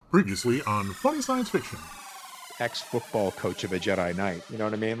Previously on Funny Science Fiction. Ex-football coach of a Jedi Knight. You know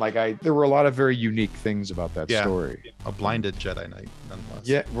what I mean? There were a lot of very unique things about that story. A blinded Jedi Knight, nonetheless.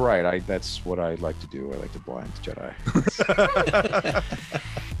 Yeah, right. That's what I like to do. I like to blind Jedi.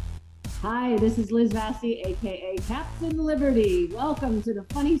 Hi, this is Liz Vassy, aka Captain Liberty. Welcome to the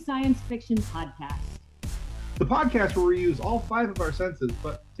Funny Science Fiction Podcast. The podcast where we use all five of our senses,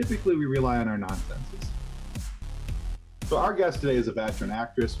 but typically we rely on our non-senses. So our guest today is a veteran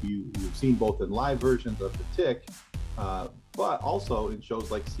actress you've seen both in live versions of The Tick, but also in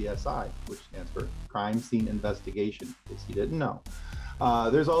shows like CSI, which stands for Crime Scene Investigation, in case you didn't know.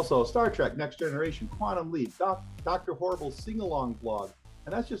 There's also Star Trek, Next Generation, Quantum Leap, Dr. Horrible's sing-along blog,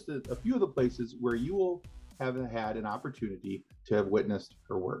 and that's just a few of the places where you will have had an opportunity to have witnessed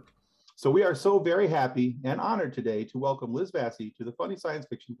her work. So we are so very happy and honored today to welcome Liz Vassy to the Funny Science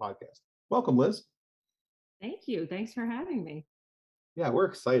Fiction Podcast. Welcome, Liz. Thank you. Thanks for having me. Yeah, we're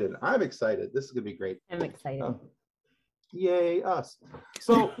excited. I'm excited. This is going to be great. I'm excited. Yay, us.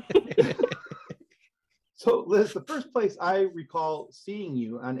 So, so Liz, the first place I recall seeing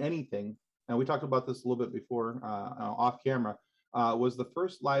you on anything, and we talked about this a little bit before off camera, was the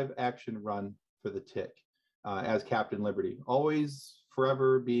first live action run for The Tick as Captain Liberty, always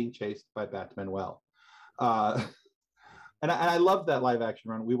forever being chased by Bat-Manuel. And I loved that live action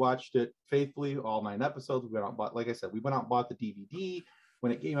run. We watched it faithfully, all 9 episodes. We went out and bought, like I said, we went out and bought the DVD.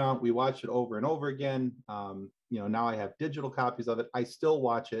 When it came out, we watched it over and over again. Now I have digital copies of it. I still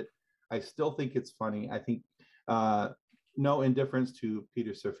watch it. I still think it's funny. I think no indifference to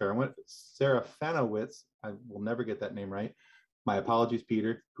Peter Serafinowicz. I will never get that name right. My apologies,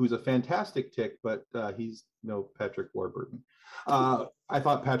 Peter, who's a fantastic Tick, but he's no Patrick Warburton. I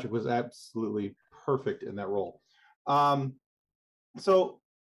thought Patrick was absolutely perfect in that role. But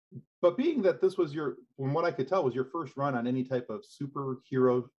being that this was from what I could tell, was your first run on any type of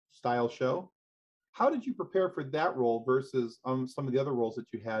superhero style show, how did you prepare for that role versus some of the other roles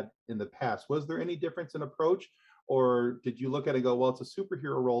that you had in the past? Was there any difference in approach, or did you look at it and go, well, it's a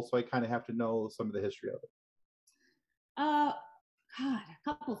superhero role, so I kind of have to know some of the history of it? God, a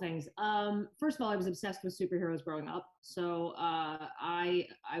couple things. First of all, I was obsessed with superheroes growing up. So I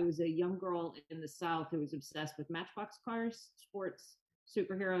was a young girl in the South who was obsessed with Matchbox cars, sports,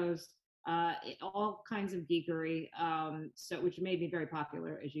 superheroes, all kinds of geekery, which made me very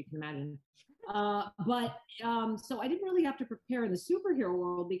popular, as you can imagine. So I didn't really have to prepare in the superhero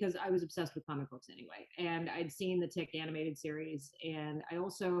world because I was obsessed with comic books anyway. And I'd seen the Tick animated series. And I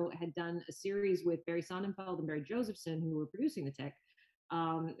also had done a series with Barry Sonnenfeld and Barry Josephson, who were producing the Tick.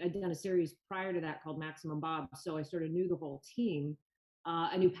 I'd done a series prior to that called Maximum Bob. So I sort of knew the whole team.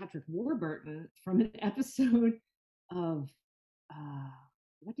 I knew Patrick Warburton from an episode of,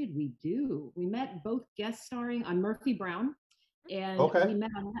 what did we do? We met both guest starring on Murphy Brown. And we met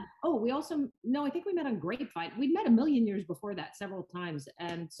on that. I think we met on Grapevine. We'd met a million years before that several times.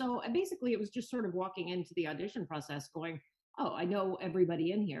 And so basically it was just sort of walking into the audition process going, oh, I know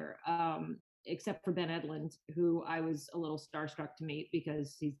everybody in here, except for Ben Edlund, who I was a little starstruck to meet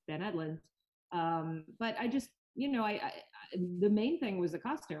because he's Ben Edlund. But I just, the main thing was the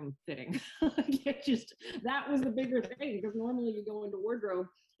costume fitting. That was the bigger thing, because normally you go into wardrobe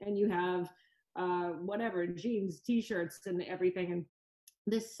and you have jeans, t-shirts and everything, and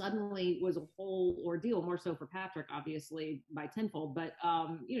this suddenly was a whole ordeal, more so for Patrick, obviously, by tenfold, but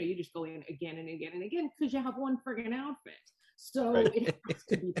you just go in again and again and again because you have one friggin' outfit, so right. It has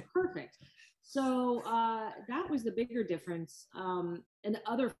to be perfect. So that was the bigger difference. And the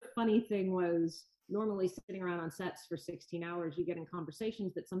other funny thing was, normally sitting around on sets for 16 hours, you get in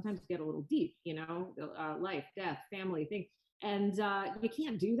conversations that sometimes get a little deep, life, death, family, thing. And you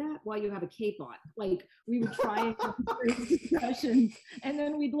can't do that while you have a cape on. Like, we would try and have discussions, and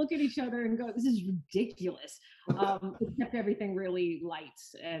then we'd look at each other and go, this is ridiculous. It kept everything really light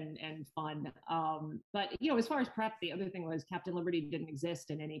and fun. But, as far as prep, the other thing was Captain Liberty didn't exist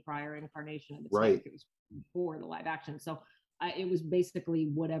in any prior incarnation of the Tick. It was before the live action. So it was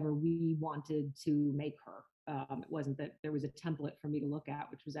basically whatever we wanted to make her. It wasn't that there was a template for me to look at,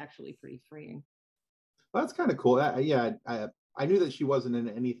 which was actually pretty freeing. Well, that's kind of cool. I knew that she wasn't in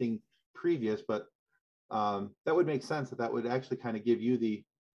anything previous, but that would make sense. That would actually kind of give you the,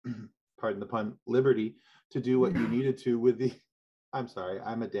 pardon the pun, liberty to do what you needed to with the. I'm sorry,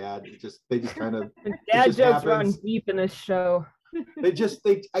 I'm a dad. They just kind of. Dad jokes run deep in this show. I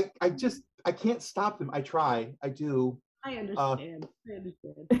can't stop them. I try. I do. I understand.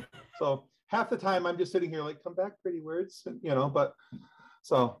 So half the time I'm just sitting here like, come back, pretty words, but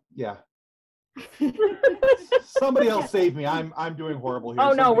so yeah. Somebody else save me. I'm doing horrible here. Oh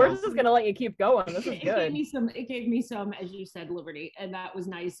no, Somebody we're else. just gonna let you keep going. This is It good. gave me some, as you said, liberty, and that was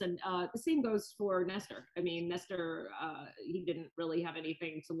nice. And the same goes for Nestor. I mean, Nestor, he didn't really have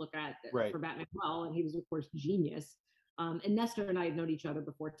anything to look at Right. for Batman Well, and he was, of course, genius. And Nestor and I had known each other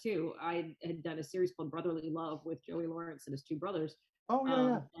before too. I had done a series called Brotherly Love with Joey Lawrence and his two brothers. Oh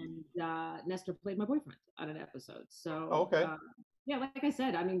yeah. And Nestor played my boyfriend on an episode. So Okay. yeah, like I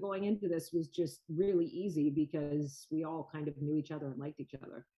said, I mean, going into this was just really easy because we all kind of knew each other and liked each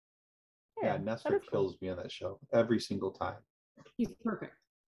other. Yeah, that Nestor is cool. kills me on that show every single time. He's perfect.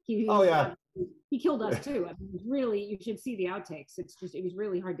 Oh, yeah. He killed us too. I mean, it was really, you should see the outtakes. It was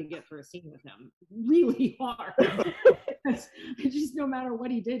really hard to get for a scene with him. Really hard. Just no matter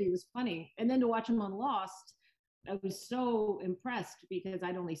what he did, he was funny. And then to watch him on Lost, I was so impressed because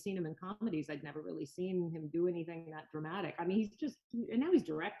I'd only seen him in comedies. I'd never really seen him do anything that dramatic. I mean, and now he's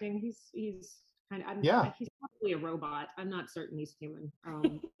directing. He's kind of, Yeah. he's probably a robot. I'm not certain he's human.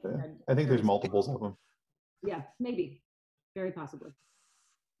 I think there's multiples of them. Yeah, maybe. Very possibly.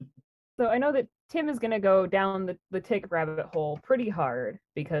 So I know that Tim is going to go down the tick rabbit hole pretty hard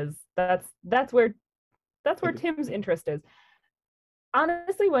because that's where Tim's interest is.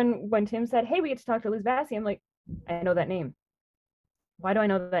 Honestly, when Tim said, "Hey, we get to talk to Liz Bassey," I'm like, I know that name. Why do I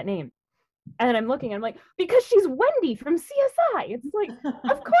know that name? And I'm looking, I'm like, because she's Wendy from CSI. It's like,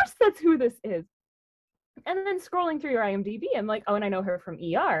 of course that's who this is. And then scrolling through your IMDb, I'm like, oh, and I know her from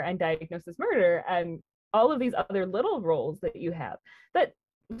ER and Diagnosis Murder and all of these other little roles that you have. That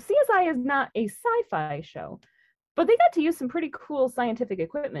CSI is not a sci-fi show, but they got to use some pretty cool scientific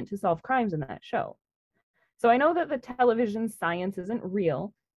equipment to solve crimes in that show. So I know that the television science isn't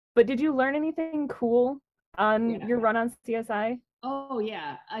real, but did you learn anything cool on your run on CSI? Oh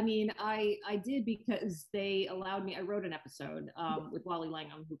yeah, I mean, I did because they allowed me. I wrote an episode with Wally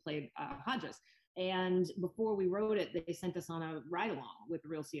Langham, who played Hodges, and before we wrote it, they sent us on a ride along with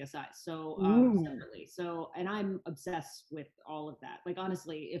real CSI. So separately. So, and I'm obsessed with all of that. Like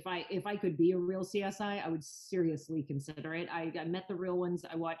honestly, if I could be a real CSI, I would seriously consider it. I met the real ones.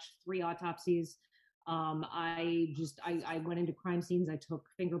 I watched 3 autopsies. I went into crime scenes. I took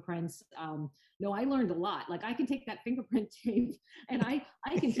fingerprints. No, I learned a lot. Like I can take that fingerprint tape and I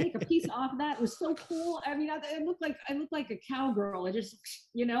can take a piece off that. It was so cool. I mean, I look like a cowgirl. I just,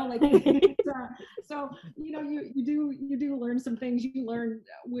 like, so, you do learn some things. You learn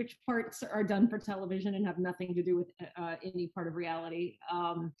which parts are done for television and have nothing to do with any part of reality.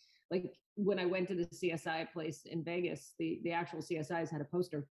 Like when I went to the CSI place in Vegas, the actual CSIs had a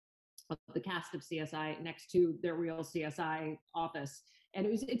poster of the cast of CSI next to their real CSI office. And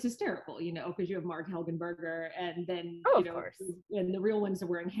it's hysterical, because you have Mark Helgenberger and then, of course. And the real ones are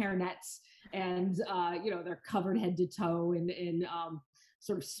wearing hairnets and, they're covered head to toe in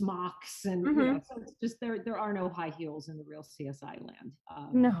sort of smocks. And, so it's just, there are no high heels in the real CSI land.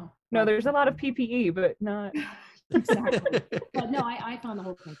 No, there's a lot of PPE, but not. Exactly. But no, I found the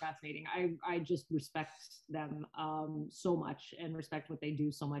whole thing fascinating. I just respect them so much and respect what they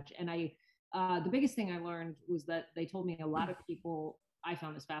do so much. And the biggest thing I learned was that they told me a lot of people, I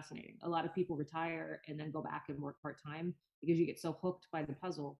found this fascinating. A lot of people retire and then go back and work part-time because you get so hooked by the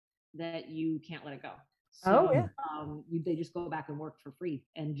puzzle that you can't let it go. So, they just go back and work for free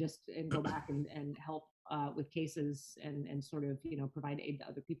and go back and help with cases and sort of, provide aid to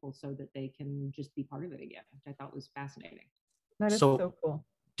other people so that they can just be part of it again, which I thought was fascinating. That is so cool.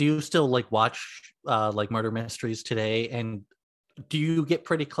 Do you still watch murder mysteries today? And do you get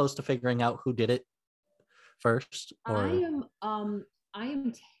pretty close to figuring out who did it first? Or? I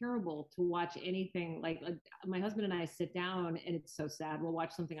am terrible to watch anything like my husband and I sit down and it's so sad. We'll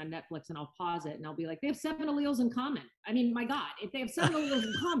watch something on Netflix and I'll pause it and I'll be like, they have 7 alleles in common. I mean, my God, if they have 7 alleles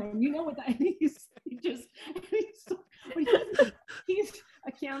in common, you know what that is. He's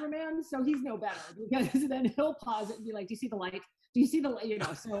a cameraman, so he's no better because then he'll pause it and be like, do you see the light? Do you see the light?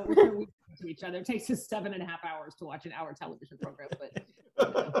 So we to each other. It takes us 7.5 hours to watch an hour television program, but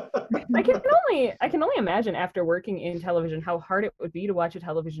I can only imagine after working in television how hard it would be to watch a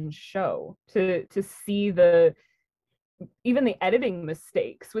television show to see even the editing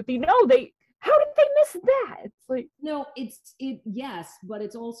mistakes with how did they miss that? It's like no, yes, but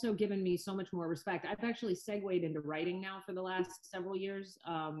it's also given me so much more respect. I've actually segued into writing now for the last several years,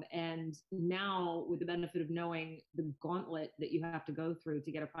 and now with the benefit of knowing the gauntlet that you have to go through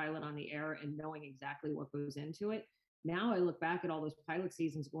to get a pilot on the air and knowing exactly what goes into it. Now I look back at all those pilot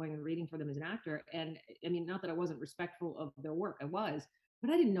seasons going and reading for them as an actor. And I mean, not that I wasn't respectful of their work, I was,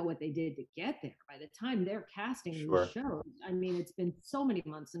 but I didn't know what they did to get there. By the time they're casting these shows, I mean, it's been so many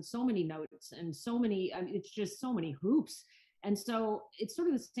months and so many notes and so many, it's just so many hoops. And so it's sort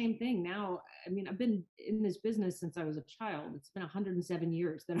of the same thing now. I mean, I've been in this business since I was a child. It's been 107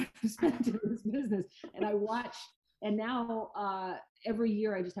 years that I've spent in this business, and I watch. And now every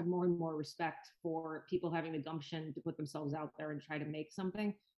year I just have more and more respect for people having the gumption to put themselves out there and try to make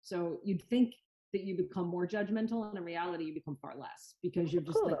something. So you'd think that you become more judgmental, and in reality you become far less, because you're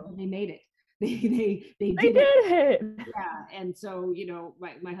just like, oh, they made it. They did it. Yeah. And so, you know,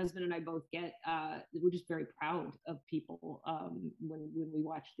 my husband and I both we're just very proud of people when we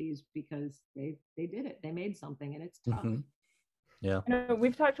watch these, because they did it. They made something, and it's tough. Mm-hmm. Yeah. You know,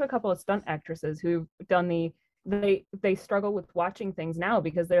 we've talked to a couple of stunt actresses who've done they struggle with watching things now,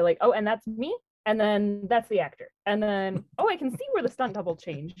 because they're like, oh, and that's me, and then that's the actor, and then oh, I can see where the stunt double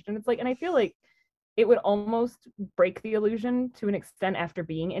changed. And it's like, and I feel like it would almost break the illusion to an extent after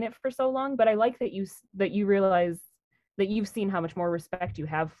being in it for so long. But I like that you realize that you've seen how much more respect you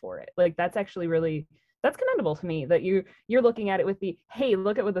have for it. Like, that's actually really, that's commendable to me, that you're looking at it with the, hey,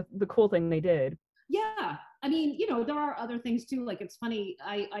 look at what the cool thing they did. Yeah. I mean, you know, there are other things too. Like, it's funny,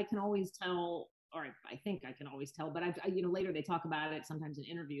 I can always tell, or I think I can always tell, but you know, later they talk about it sometimes in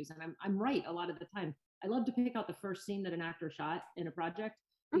interviews, and I'm right a lot of the time. I love to pick out the first scene that an actor shot in a project,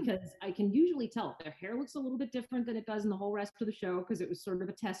 because I can usually tell if their hair looks a little bit different than it does in the whole rest of the show, because it was sort of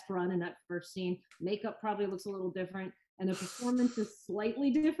a test run in that first scene. Makeup probably looks a little different, and the performance is slightly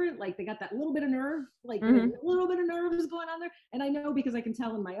different. Like, they got that little bit of nerve, like a little bit of nerve is going on there. And I know, because I can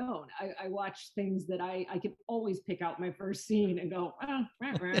tell in my own. I watch things that I can always pick out my first scene and go, oh,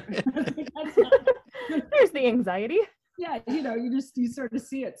 there's the anxiety. Yeah, you know, you sort of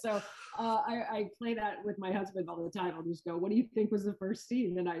see it. So I play that with my husband all the time. I'll just go, what do you think was the first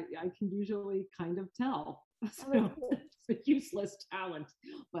scene? And I can usually kind of tell. So it's a useless talent,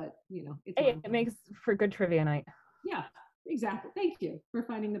 but you know, it makes for good trivia night. Yeah, exactly. Thank you for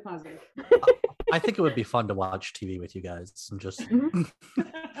finding the positive. I think it would be fun to watch TV with you guys and just.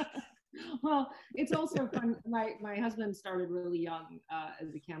 Well, it's also fun. My husband started really young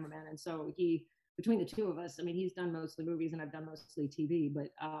as a cameraman, and so between the two of us, I mean, he's done mostly movies and I've done mostly TV, but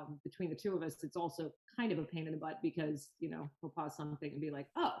between the two of us, it's also kind of a pain in the butt, because, you know, he'll pause something and be like,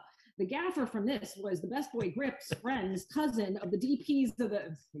 oh, the gaffer from this was the Best Boy Grip's friend's cousin of the DPs of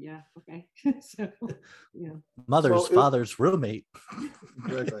the, yeah, okay. So, you know. Mother's father's roommate.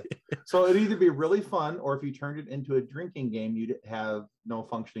 Exactly. So it'd either be really fun, or if you turned it into a drinking game, you'd have no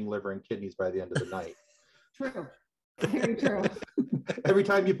functioning liver and kidneys by the end of the night. True. Very true. Every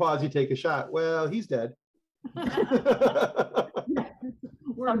time you pause, you take a shot. Well, he's dead.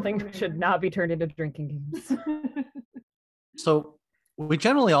 Something should not be turned into drinking games. So we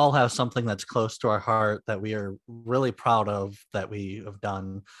generally all have something that's close to our heart that we are really proud of that we have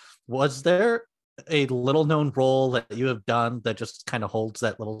done. Was there a little known role that you have done that just kind of holds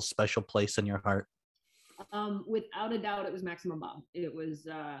that little special place in your heart? Without a doubt, it was Maximum Bob. It was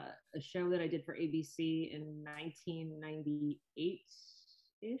a show that I did for ABC in 1998-ish,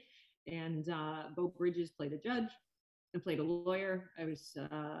 and Beau Bridges played a judge and played a lawyer. I was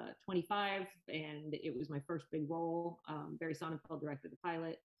 25, and it was my first big role. Barry Sonnenfeld directed the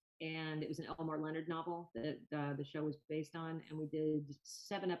pilot, and it was an Elmore Leonard novel that the show was based on, and we did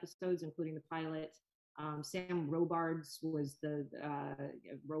 7 episodes, including the pilot. Sam Robards was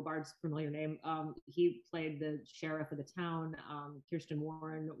Robards, familiar name. He played the sheriff of the town. Kirsten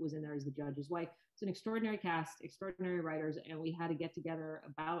Warren was in there as the judge's wife. It's an extraordinary cast, extraordinary writers, and we had to get together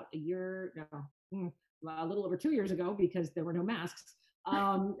about a little over 2 years ago, because there were no masks.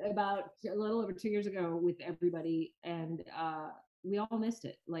 About a little over 2 years ago with everybody, and we all missed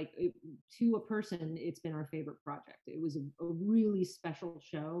it. Like, to a person, it's been our favorite project. It was a really special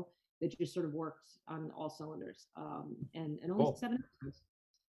show that just sort of worked on all cylinders, and only cool. 7 episodes.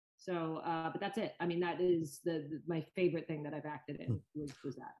 So, but that's it. I mean, that is my favorite thing that I've acted in was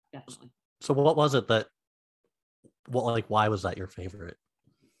that, definitely. So what was it why was that your favorite?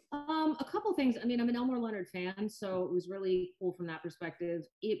 A couple things. I mean, I'm an Elmore Leonard fan, so it was really cool from that perspective.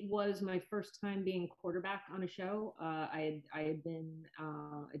 It was my first time being quarterback on a show. I'd done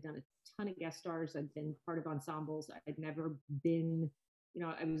a ton of guest stars. I'd been part of ensembles. I'd never been, you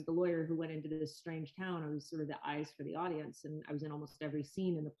know, I was the lawyer who went into this strange town. I was sort of the eyes for the audience, and I was in almost every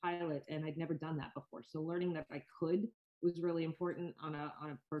scene in the pilot, and I'd never done that before. So learning that I could was really important on a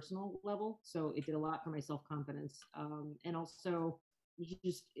personal level. So it did a lot for my self-confidence. And also,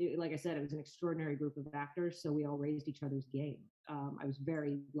 like I said, it was an extraordinary group of actors, so we all raised each other's game. I was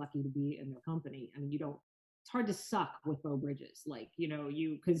very lucky to be in their company. I mean, it's hard to suck with Beau Bridges, like, you know,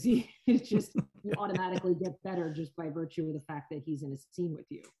 because it's just, you automatically get better just by virtue of the fact that he's in a scene with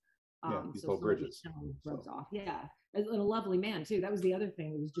you. He's so Beau Bridges. Rubs off. Yeah, and a lovely man too. That was the other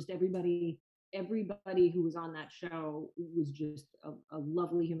thing. It was just everybody everybody who was on that show was just a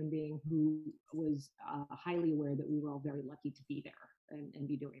lovely human being who was highly aware that we were all very lucky to be there and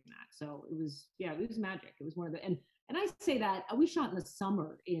be doing that. So it was magic. It was one of the, and I say that we shot in the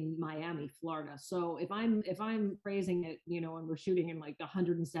summer in Miami, Florida. So if I'm praising it, you know, and we're shooting in like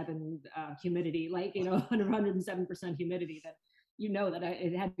 107 humidity, like, you know, 107% humidity, then you know that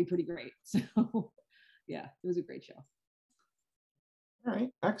it had to be pretty great. So yeah, it was a great show. All right,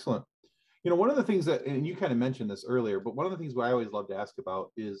 excellent. You know, one of the things that, and you kind of mentioned this earlier, but one of the things I always love to ask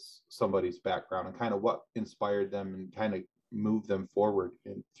about is somebody's background and kind of what inspired them and kind of moved them forward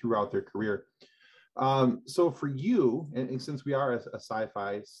throughout their career. So for you, and since we are a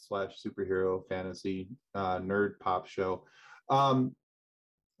sci-fi / superhero fantasy nerd pop show,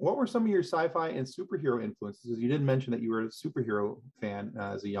 what were some of your sci-fi and superhero influences? You did mention that you were a superhero fan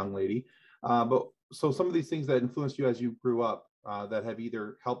as a young lady, but so some of these things that influenced you as you grew up that have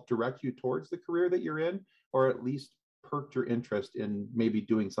either helped direct you towards the career that you're in, or at least perked your interest in maybe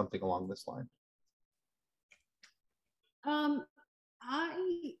doing something along this line?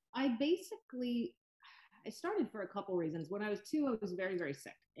 I started for a couple reasons. When I was 2, I was very, very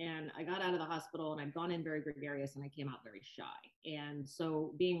sick, and I got out of the hospital, and I'd gone in very gregarious, and I came out very shy. And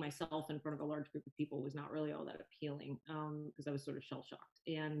so being myself in front of a large group of people was not really all that appealing, because I was sort of shell-shocked.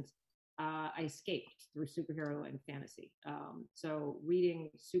 And I escaped through superhero and fantasy. So reading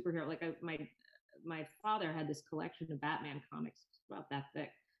superhero, like my father had this collection of Batman comics about that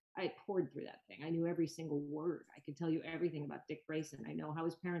thick. I poured through that thing. I knew every single word. I could tell you everything about Dick Grayson. I know how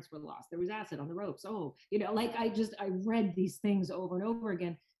his parents were lost. There was acid on the ropes. Oh, you know, like I read these things over and over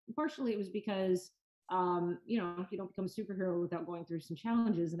again. And partially it was because, you know, you don't become a superhero without going through some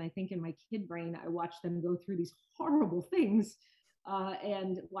challenges. And I think in my kid brain, I watched them go through these horrible things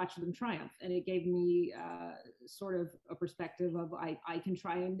and watch them triumph. And it gave me sort of a perspective of I can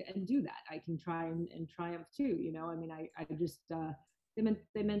try and do that. I can try and triumph too. You know, I mean, I just,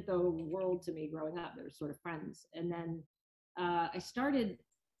 they meant the world to me growing up. They were sort of friends. And then I started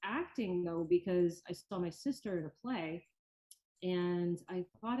acting though, because I saw my sister in a play and I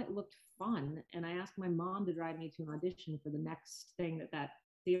thought it looked fun. And I asked my mom to drive me to an audition for the next thing that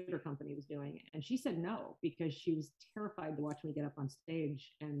theater company was doing. And she said no, because she was terrified to watch me get up on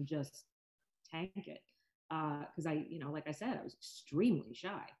stage and just tank it. Because I, you know, like I said, I was extremely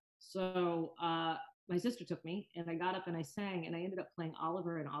shy. So my sister took me and I got up and I sang, and I ended up playing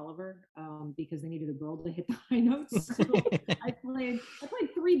Oliver and Oliver because they needed a girl to hit the high notes. So I played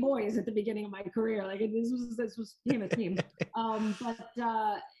 3 boys at the beginning of my career. Like this was became a team. And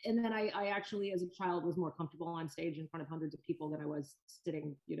then I actually, as a child, was more comfortable on stage in front of hundreds of people than I was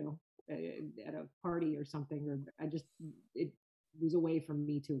sitting, you know, at a party or something. Or it was a way for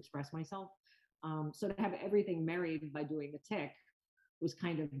me to express myself. So to have everything married by doing the Tick was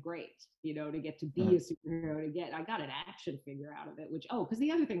kind of great, you know, to get to be a superhero, I got an action figure out of it, which, because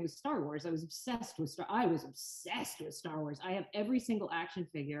the other thing was Star Wars. I was obsessed with Star Wars. I have every single action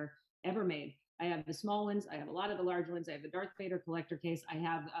figure ever made. I have the small ones. I have a lot of the large ones. I have the Darth Vader collector case. I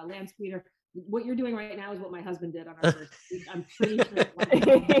have a land speeder. What you're doing right now is what my husband did on our first week. I'm pretty sure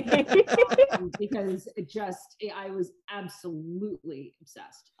because I was absolutely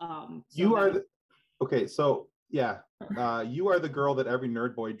obsessed. Okay, so yeah, you are the girl that every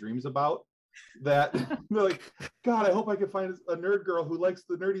nerd boy dreams about. That they're like, God, I hope I can find a nerd girl who likes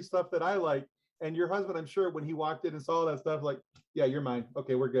the nerdy stuff that I like. And your husband, I'm sure, when he walked in and saw that stuff, like, yeah, you're mine.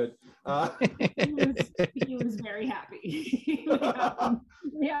 Okay, we're good. He was very happy.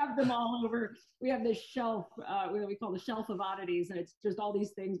 We have them all over. We have this shelf, we call the shelf of oddities, and it's just all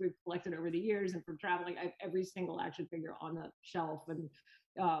these things we've collected over the years. And from traveling, I have every single action figure on the shelf and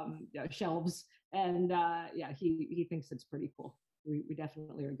shelves. And yeah, he thinks it's pretty cool. We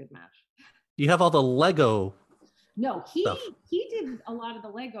definitely are a good match. You have all the Lego. No, he did a lot of the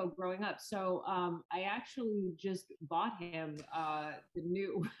Lego growing up. So I actually just bought him the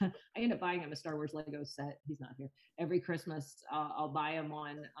new. I ended up buying him a Star Wars Lego set. He's not here. Every Christmas, I'll buy him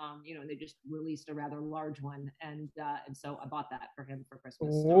one. You know, and they just released a rather large one, and so I bought that for him for Christmas.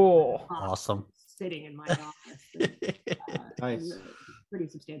 Whoa, So, awesome! Sitting in my office. And, nice. Pretty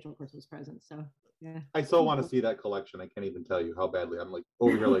substantial Christmas present. So yeah. I still want to see that collection. I can't even tell you how badly I'm like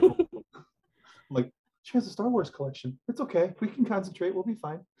over here. Like, I'm like, she has a Star Wars collection. It's okay. We can concentrate. We'll be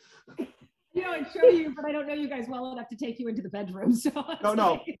fine. You know, I'd show you, but I don't know you guys well enough to take you into the bedroom. So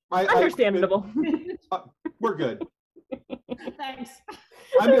no. Understandable. We're good. Thanks.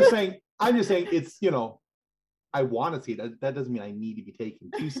 I'm just saying. It's, you know, I want to see it. That doesn't mean I need to be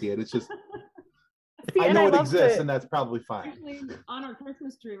taken to see it. It's just. I know it exists, and that's probably fine. Actually, on our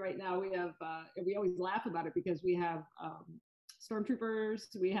Christmas tree right now, we have. We always laugh about it because we have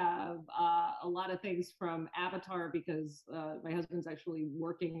stormtroopers. We have a lot of things from Avatar because my husband's actually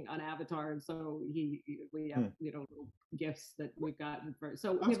working on Avatar, and so we have little gifts that we've gotten for.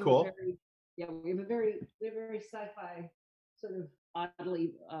 So That's we have cool. we have a very sci-fi sort of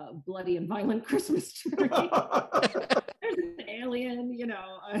oddly bloody and violent Christmas tree. There's an alien,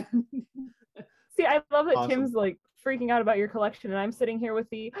 See, I love that Awesome. Tim's like freaking out about your collection, and I'm sitting here with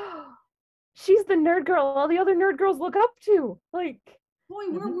the she's the nerd girl all the other nerd girls look up to. Like, boy,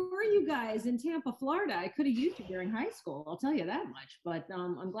 where were you guys in Tampa, Florida? I could have used you during high school. I'll tell you that much. But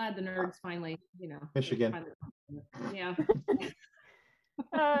I'm glad the nerds finally, Michigan. Yeah.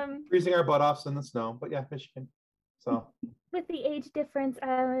 Freezing our butt offs in the snow, but yeah, Michigan. So with the age difference,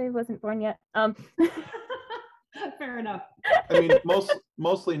 I wasn't born yet. Fair enough. I mean,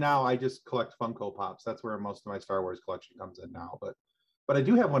 mostly now I just collect Funko Pops. That's where most of my Star Wars collection comes in now. But I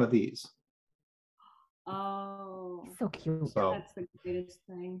do have one of these. Oh, So cute. So that's the greatest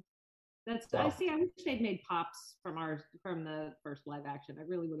thing. I So. see. I wish they'd made pops from the first live action. I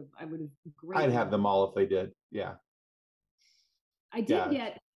really would have. I would have. I'd have them all if they did. Yeah. I did Yeah.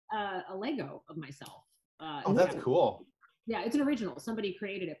 get a Lego of myself. Oh, that's cool. Yeah, it's an original. Somebody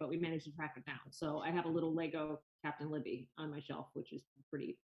created it, but we managed to track it down. So I have a little Lego Captain Libby on my shelf, which is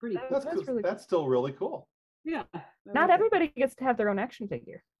pretty cool. That's That's cool. really That's still really cool. Yeah. Not everybody gets to have their own action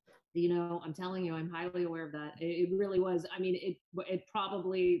figure. I'm telling you, I'm highly aware of that. It really was. I mean, it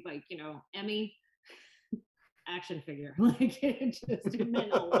probably like, Emmy action figure. Like it just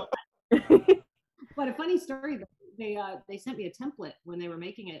meant a lot. But a funny story, they sent me a template when they were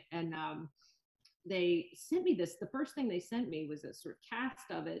making it, and they sent me this. The first thing they sent me was a sort of cast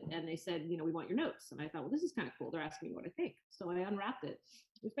of it, and they said, we want your notes. And I thought, well, this is kind of cool. They're asking me what I think. So I unwrapped it.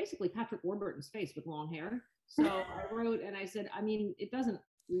 It was basically Patrick Warburton's face with long hair. So I wrote, and I said, I mean, it doesn't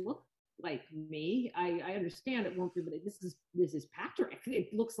look like me. I understand it won't be, but this is Patrick.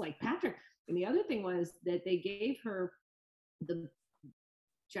 It looks like Patrick. And the other thing was that they gave her the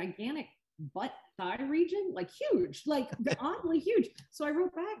gigantic butt thigh region, like huge, like oddly huge. So I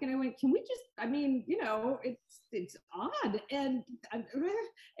wrote back and I went, can we just, I mean, it's odd. And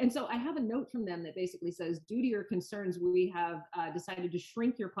so I have a note from them that basically says, due to your concerns, we have decided to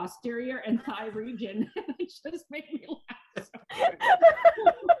shrink your posterior and thigh region. It just made me laugh.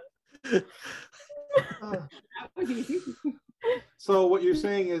 That was easy. So what you're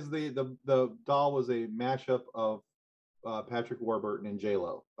saying is the doll was a mashup of Patrick Warburton and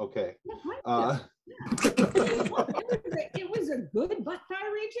J-Lo. Okay. It was a good butt thigh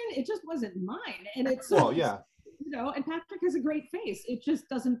region. It just wasn't mine. And it's Well, yeah. And Patrick has a great face. It just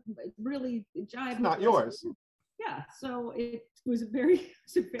doesn't really jive. It's not yours. Yeah. So it was a very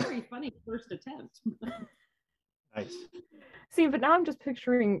funny first attempt. Nice. See, but now I'm just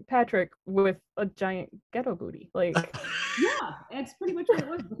picturing Patrick with a giant ghetto booty. Like, Yeah, that's pretty much what it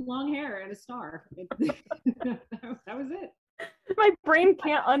was, with long hair and a star. That was it. my brain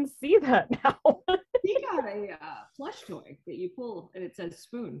can't unsee that now. He got a plush toy that you pull and it says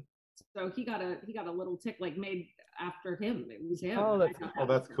spoon. So he got a little tick like made after him. It was him. Oh, that's Oh,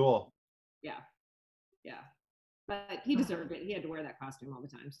 that's cool. Yeah. But he deserved it. He had to wear that costume all the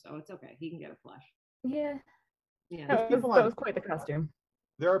time, so it's okay. He can get a plush. Yeah. Yeah. That people was on- quite the costume.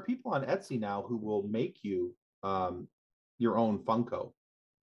 There are people on Etsy now who will make you your own Funko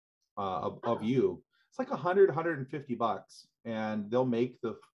of you. It's like $150, and they'll make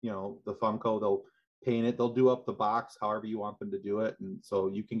the Funko. They'll paint it. They'll do up the box however you want them to do it, and so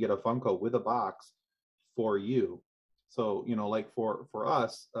you can get a Funko with a box for you. So like for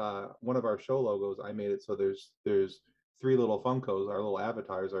us, one of our show logos, I made it so there's 3 little Funkos. Our little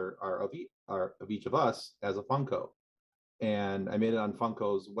avatars are of each of us as a Funko, and I made it on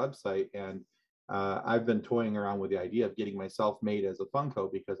Funko's website. And I've been toying around with the idea of getting myself made as a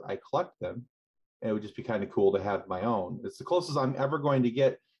Funko because I collect them, and it would just be kind of cool to have my own. It's the closest I'm ever going to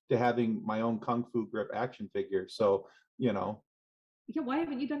get to having my own Kung Fu Grip action figure. So Yeah, why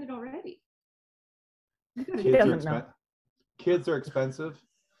haven't you done it already? You gotta He do doesn't it. know. kids are expensive,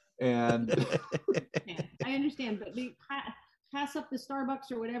 and Yeah, I understand, but pass up the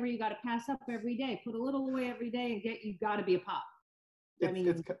Starbucks or whatever you got to pass up every day. Put a little away every day and you got to be a pop.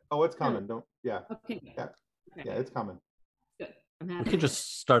 it's coming. Don't Okay. Good. Yeah. Okay. Yeah, it's coming. Good. I'm We happy. could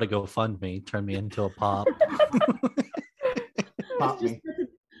just start a GoFundMe, turn me into a pop. Pop That's me.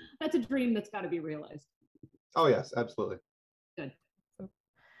 That's a dream that's got to be realized. Oh yes, absolutely.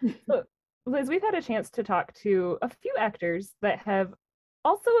 So, Liz, we've had a chance to talk to a few actors that have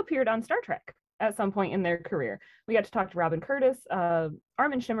also appeared on Star Trek at some point in their career. We got to talk to Robin Curtis, Armin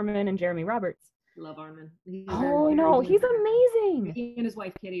Shimmerman, and Jeremy Roberts. love Armin. Oh no, he's amazing. He and his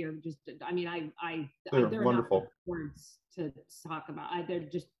wife Kitty are just. I mean, They're wonderful. Words to talk about. They're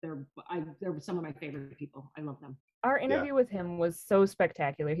some of my favorite people. I love them. Our interview with him was so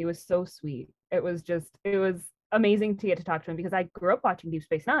spectacular. He was so sweet. It was amazing to get to talk to him because I grew up watching Deep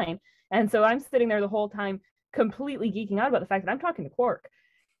Space Nine, and so I'm sitting there the whole time completely geeking out about the fact that I'm talking to Quark,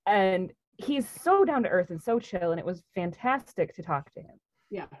 and he's so down to earth and so chill, and it was fantastic to talk to him.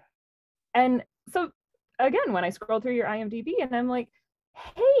 Yeah. And so again, when I scrolled through your IMDb and I'm like,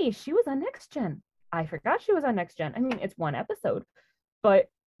 hey, she was on Next Gen. I forgot she was on Next Gen. I mean, it's one episode, but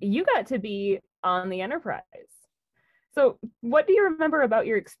you got to be on the Enterprise. So what do you remember about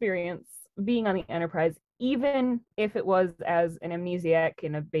your experience being on the Enterprise, even if it was as an amnesiac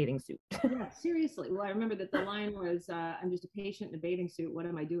in a bathing suit? Yeah, seriously. Well, I remember that the line was, I'm just a patient in a bathing suit. What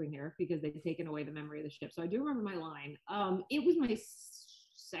am I doing here? Because they'd taken away the memory of the ship. So I do remember my line. It was my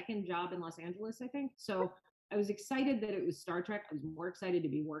second job in Los Angeles, I think. So I was excited that it was Star Trek. I was more excited to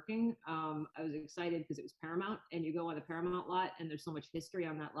be working. I was excited because it was Paramount, and you go on the Paramount lot, and there's so much history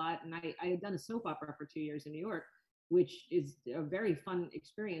on that lot. And I had done a soap opera for 2 years in New York, which is a very fun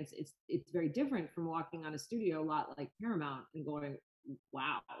experience. It's very different from walking on a studio lot like Paramount and going,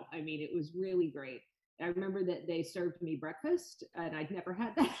 wow. I mean, it was really great. I remember that they served me breakfast, and I'd never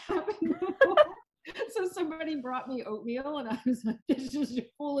had that happen before. So somebody brought me oatmeal, and I was like, this is the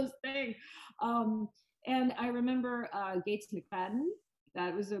coolest thing. And I remember Gates McFadden.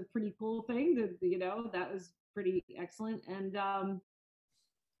 That was a pretty cool thing. That was pretty excellent. And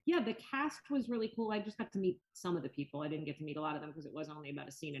the cast was really cool. I just got to meet some of the people. I didn't get to meet a lot of them because it was only about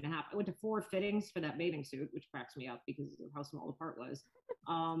a scene and a half. I went to 4 fittings for that bathing suit, which cracks me up because of how small the part was.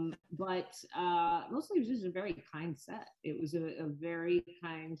 But mostly it was just a very kind set. It was a very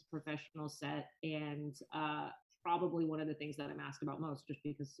kind professional set, and probably one of the things that I'm asked about most, just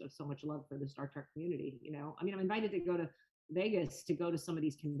because of so much love for the Star Trek community. I mean, I'm invited to go to Vegas to go to some of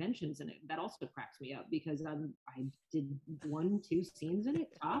these conventions, and that also cracks me up because I did 1-2 scenes in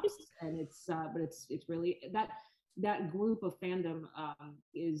it tops, and it's really that group of fandom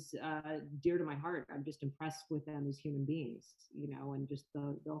is dear to my heart. I'm just impressed with them as human beings, and just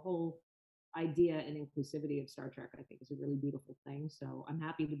the whole idea and inclusivity of Star Trek, I think, is a really beautiful thing. So I'm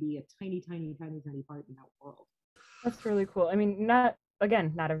happy to be a tiny part in that world. That's really cool. I mean, not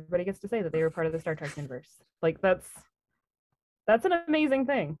everybody gets to say that they were part of the Star Trek universe. Like that's an amazing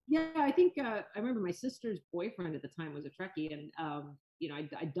thing. Yeah, I think I remember my sister's boyfriend at the time was a Trekkie, and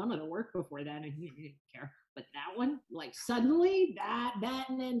I'd done other work before then, and he didn't care. But that one, like suddenly, that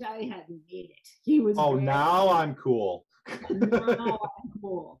and I had made it. He was. Oh, now I'm cool. Now I'm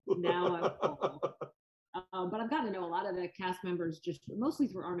cool. But I've gotten to know a lot of the cast members just mostly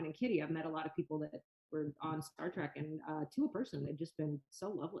through Armin and Kitty. I've met a lot of people that were on Star Trek, and to a person, they've just been so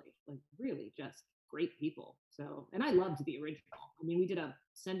lovely, like really just great people. So, and I loved the original. I mean, we did a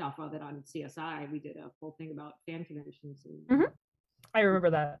send off of it on CSI. We did a whole thing about fan conventions. And, I remember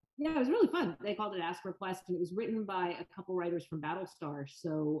that. Yeah, it was really fun. They called it Ask Request, and it was written by a couple writers from Battlestar.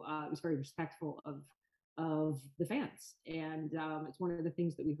 So it was very respectful of the fans. And it's one of the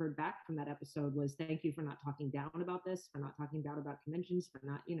things that we heard back from that episode was thank you for not talking down about this, for not talking down about conventions, for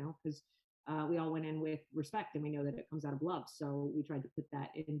not, because we all went in with respect, and we know that it comes out of love. So we tried to put that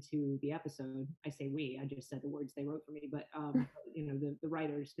into the episode. I say we, I just said the words they wrote for me, but the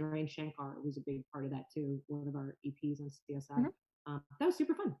writers, Narain Shankar was a big part of that too, one of our EPs on CSI. That was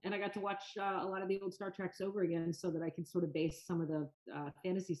super fun, and I got to watch a lot of the old Star Treks over again so that I could sort of base some of the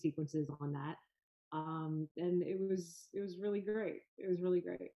fantasy sequences on that. And it was really great. It was really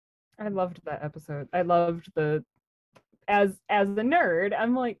great. I loved that episode. I loved as a nerd,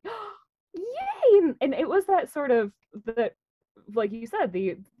 I'm like, oh, yay! And it was that sort of like you said,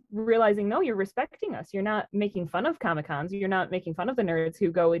 the realizing, no, you're respecting us. You're not making fun of Comic-Cons. You're not making fun of the nerds who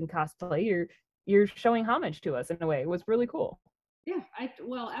go in cosplay. You're showing homage to us in a way. It was really cool. Yeah,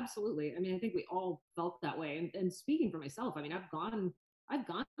 absolutely. I mean, I think we all felt that way. And speaking for myself, I mean, I've gone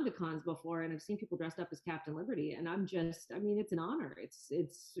to cons before, and I've seen people dressed up as Captain Liberty, and it's an honor.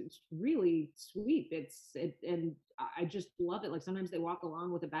 It's really sweet. And I just love it. Like sometimes they walk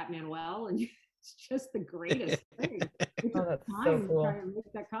along with a Batman well, and it's just the greatest thing. It's that's so cool. Trying to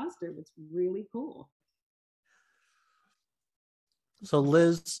make that costume. It's really cool. So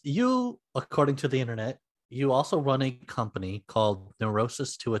Liz, you, according to the internet, you also run a company called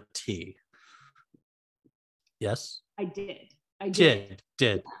Neurosis to a T. Yes? I did. Did.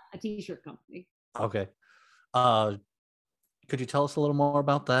 Yeah, a t-shirt company. Okay. Could you tell us a little more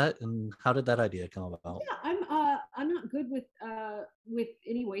about that, and how did that idea come about? Yeah, I'm not good with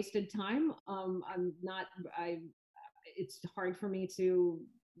any wasted time. It's hard for me to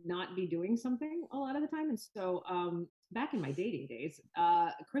not be doing something a lot of the time. And so back in my dating days,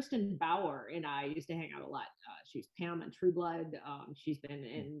 Kristen Bauer and I used to hang out a lot. She's Pam on True Blood. She's been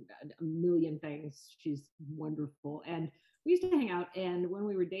in a million things. She's wonderful. And we used to hang out. And when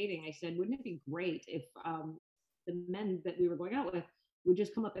we were dating, I said, wouldn't it be great if the men that we were going out with would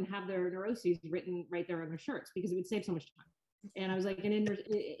just come up and have their neuroses written right there on their shirts, because it would save so much time. And I was like, and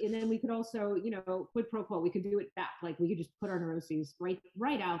then we could also, quid pro quo, we could do it back. Like we could just put our neuroses right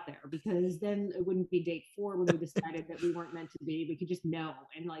out there, because then it wouldn't be date 4 when we decided that we weren't meant to be. We could just know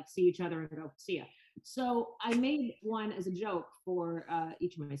and like see each other and go, see ya. So I made one as a joke for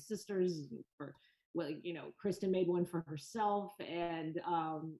each of my sisters. Kristen made one for herself, and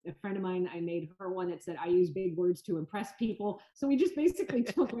a friend of mine, I made her one that said, I use big words to impress people. So we just basically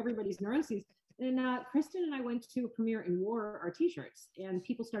took everybody's neuroses. And Kristen and I went to a premiere and wore our t-shirts, and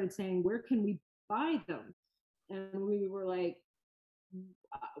people started saying, where can we buy them? And we were like,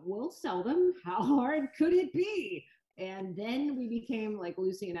 we'll sell them. How hard could it be? And then we became like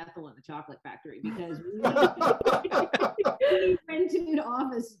Lucy and Ethel in the Chocolate Factory, because we rented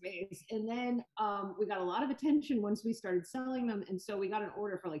office space. And then we got a lot of attention once we started selling them. And so we got an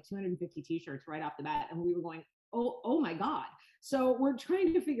order for like 250 t-shirts right off the bat. And we were going, oh my God. So we're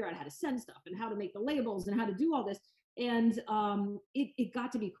trying to figure out how to send stuff and how to make the labels and how to do all this. And it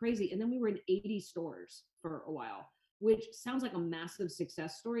got to be crazy. And then we were in 80 stores for a while, which sounds like a massive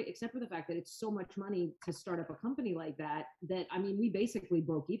success story, except for the fact that it's so much money to start up a company like that, we basically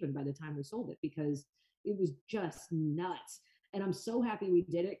broke even by the time we sold it, because it was just nuts. And I'm so happy we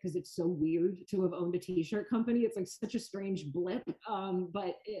did it, because it's so weird to have owned a t-shirt company. It's like such a strange blip,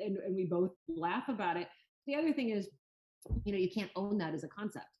 but we both laugh about it. The other thing is, you can't own that as a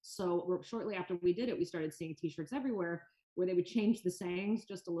concept. So shortly after we did it, we started seeing t-shirts everywhere where they would change the sayings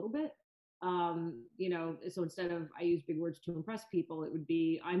just a little bit. So instead of I use big words to impress people, it would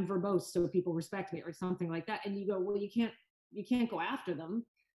be I'm verbose so people respect me, or something like that. And you go, well, you can't go after them.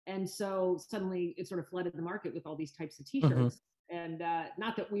 And so suddenly it sort of flooded the market with all these types of t-shirts. Mm-hmm. And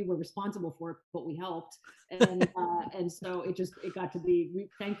not that we were responsible for it, but we helped. And so it got to be,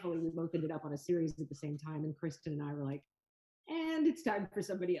 thankfully we both ended up on a series at the same time. And Kristen and I were like, and it's time for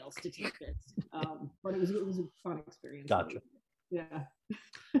somebody else to take this. But it was a fun experience. Gotcha. Yeah.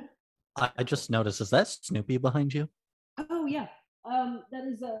 I just noticed, is that Snoopy behind you? Oh yeah. That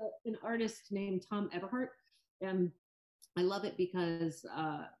is an artist named Tom Everhart. And I love it because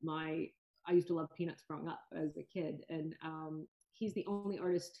I used to love Peanuts growing up as a kid. And he's the only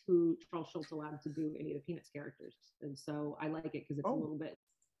artist who Charles Schultz allowed to do any of the Peanuts characters. And so I like it because it's a little bit,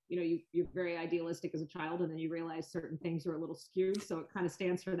 you're very idealistic as a child, and then you realize certain things are a little skewed. So it kind of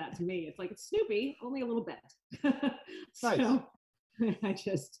stands for that to me. It's like, it's Snoopy, only a little bit. Nice. So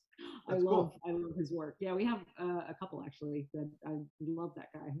I love his work. Yeah, we have a couple actually that I love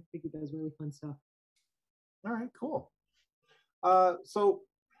that guy. I think he does really fun stuff. All right, cool. So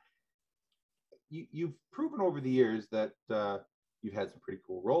you've proven over the years that you've had some pretty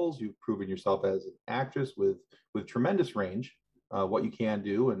cool roles. You've proven yourself as an actress with tremendous range, what you can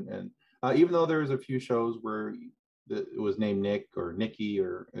do. And even though there's a few shows where it was named Nick or Nikki,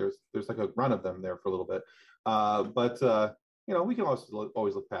 or there's like a run of them there for a little bit. But we can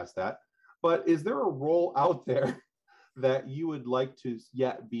always look past that. But is there a role out there that you would like to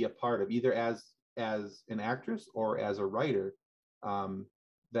yet be a part of, either as an actress or as a writer,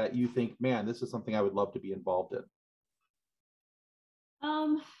 that you think, man, this is something I would love to be involved in?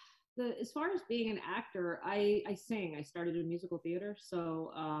 As far as being an actor, I sing. I started in musical theater,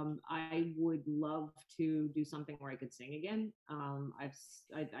 so I would love to do something where I could sing again. I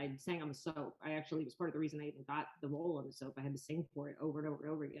sang on the soap. I actually was part of the reason I even got the role on the soap. I had to sing for it over and over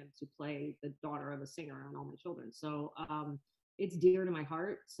and over again to play the daughter of a singer on All My Children. So it's dear to my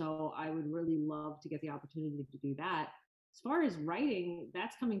heart. So I would really love to get the opportunity to do that. As far as writing,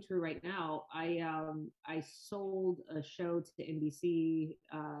 that's coming true right now. I sold a show to NBC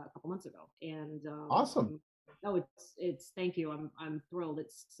a couple months ago, and awesome. Oh, it's thank you. I'm thrilled.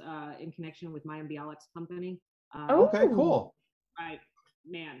 It's in connection with Mayim Bialik's company. Okay, cool.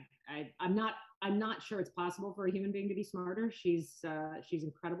 I'm not sure it's possible for a human being to be smarter. She's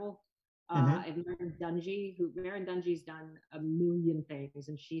incredible. And Maren Dungy's done a million things,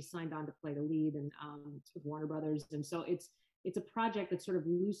 and she signed on to play the lead, and it's with Warner Brothers. And so it's a project that's sort of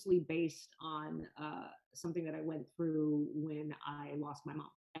loosely based on something that I went through when I lost my mom.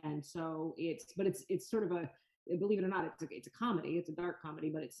 And so it's sort of believe it or not, it's a comedy. It's a dark comedy,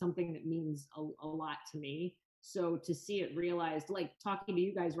 but it's something that means a lot to me. So to see it realized, like talking to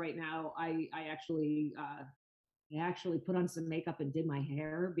you guys right now, I actually I actually put on some makeup and did my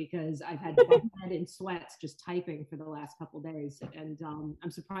hair because I've had my head in sweats just typing for the last couple of days. And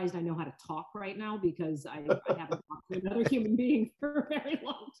I'm surprised I know how to talk right now because I haven't talked to another human being for a very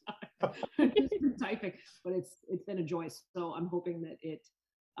long time. Just been typing, but it's been a joy. So I'm hoping that it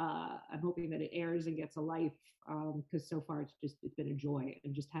airs and gets a life, because so far it's been a joy,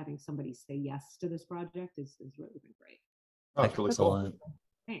 and just having somebody say yes to this project is really been great. Oh, it's really cool. Excellent.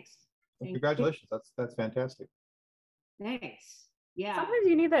 Thanks. Well, congratulations. That's fantastic. Thanks. Yeah. Sometimes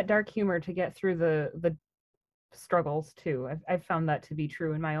you need that dark humor to get through the struggles too. I've found that to be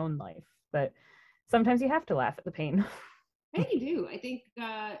true in my own life, that sometimes you have to laugh at the pain. I think you do. I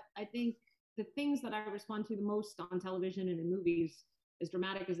think the things that I respond to the most on television and in movies, as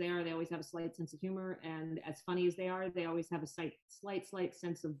dramatic as they are, they always have a slight sense of humor, and as funny as they are, they always have a slight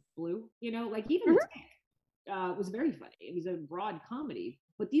sense of blue. You know, like even The Tick was very funny. It was a broad comedy,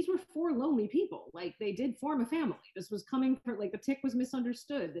 but these were 4 lonely people. Like, they did form a family. This was coming from, like, The Tick was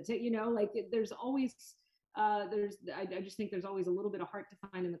misunderstood. The Tick, you know, like there's always I just think there's always a little bit of heart to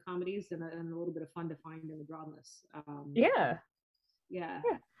find in the comedies, and a little bit of fun to find in the dramas. Yeah.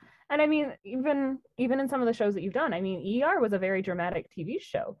 And I mean, even in some of the shows that you've done, I mean, ER was a very dramatic TV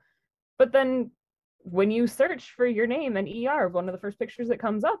show, but then when you search for your name in ER, one of the first pictures that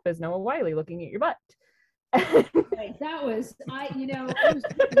comes up is Noah Wyle looking at your butt. Right. That was, it was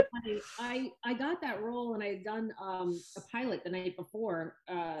really funny. I got that role, and I had done a pilot the night before,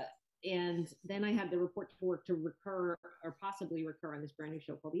 and then I had the report to work to recur, or possibly recur, on this brand new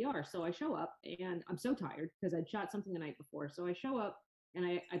show called ER. So I show up, and I'm so tired because I'd shot something the night before. So I show up, and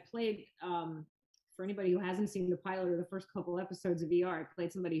I played, for anybody who hasn't seen the pilot or the first couple episodes of ER, I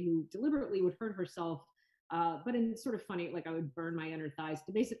played somebody who deliberately would hurt herself, but in sort of funny, like I would burn my inner thighs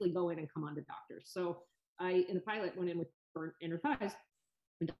to basically go in and come on to doctors. So I, in the pilot, went in with burnt inner thighs,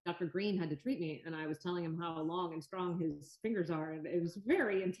 and Dr. Green had to treat me, and I was telling him how long and strong his fingers are, and it was a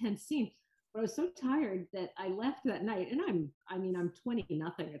very intense scene. But I was so tired that I left that night, and I'm 20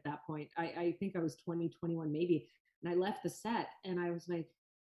 nothing at that point. I think I was 20, 21 maybe. And I left the set, and I was like,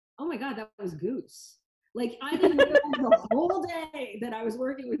 oh my God, that was Goose. Like, I didn't know the whole day that I was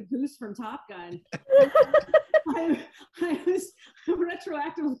working with Goose from Top Gun. I was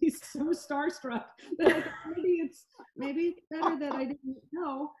retroactively so starstruck that I thought maybe it's better that I didn't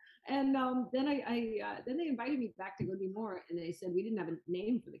know. And then then they invited me back to go do more, and they said we didn't have a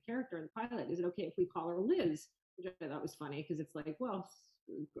name for the character in the pilot. Is it okay if we call her Liz? Which I thought was funny, because it's like, well,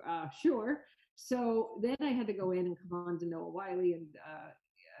 sure. So then I had to go in and come on to Noah Wyle, and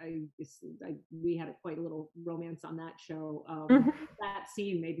we had quite a little romance on that show. That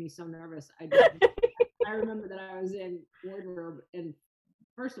scene made me so nervous. I remember that I was in wardrobe, and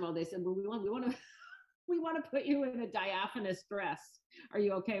first of all, they said, well, we want to put you in a diaphanous dress. Are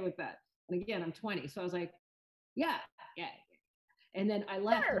you okay with that? And again, I'm 20, so I was like, yeah. And then I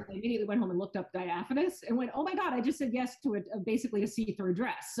left, and I immediately went home and looked up diaphanous and went, oh my God, I just said yes to basically a see-through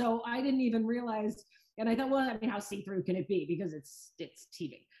dress. So I didn't even realize, and I thought, well, I mean, how see-through can it be? Because it's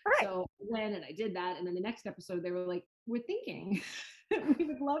TV. Right. So I went and I did that. And then the next episode, they were like, we're thinking we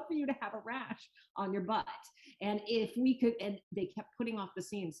would love for you to have a rash on your butt. And if we could, and they kept putting off the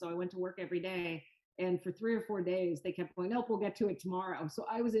scene. So I went to work every day. And for 3 or 4 days, they kept going, nope, we'll get to it tomorrow. So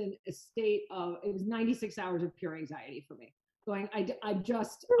I was in a state of, it was 96 hours of pure anxiety for me. Going, I'm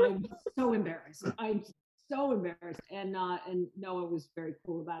so embarrassed. I'm so embarrassed. And Noah was very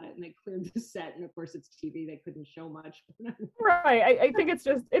cool about it, and they cleared the set. And of course, it's TV; they couldn't show much. Right. I think it's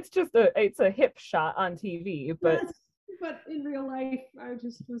a hip shot on TV, but yes, but in real life, I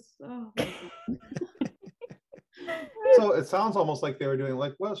just was. Oh. So it sounds almost like they were doing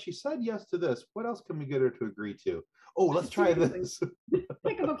like, well, she said yes to this. What else can we get her to agree to? Oh, let's try this.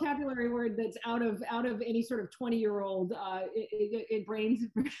 Pick a vocabulary word that's out of any sort of 20-year-old in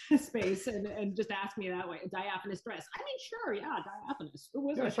brain space, and just ask me that way. A diaphanous dress. I mean, sure, yeah, diaphanous.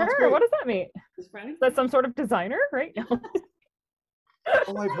 Sure. What does that mean? Is that some sort of designer, right?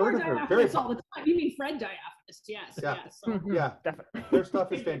 Oh, I've heard of her. Very all the time. You mean Fred Diaphanous? Yes. Yeah. Yes. So. Yeah, definitely. Their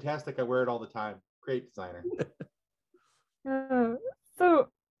stuff is fantastic. I wear it all the time. Great designer. So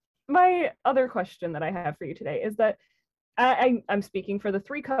my other question that I have for you today is that I'm speaking for the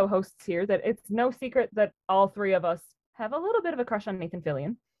 3 co-hosts here, that it's no secret that all 3 of us have a little bit of a crush on Nathan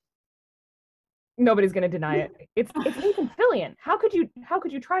Fillion. Nobody's going to deny it. It's Nathan Fillion. How could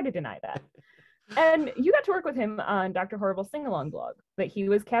you try to deny that? And you got to work with him on Dr. Horrible's sing-along blog, that he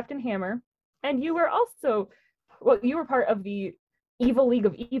was Captain Hammer, and you were also, you were part of the Evil League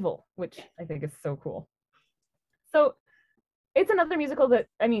of Evil, which I think is so cool. So it's another musical that,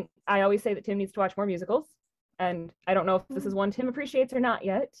 I mean, I always say that Tim needs to watch more musicals, and I don't know if this is one Tim appreciates or not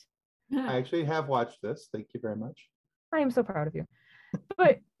yet, I actually have watched this. Thank you very much. I am so proud of you.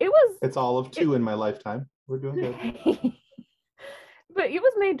 But it was It's all of 2 in my lifetime. We're doing good. but it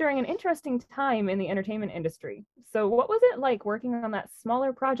was made during an interesting time in the entertainment industry. So what was it like working on that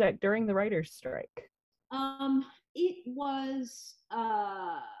smaller project during the writer's strike? It was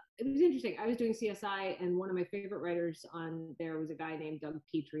interesting. I was doing CSI, and one of my favorite writers on there was a guy named Doug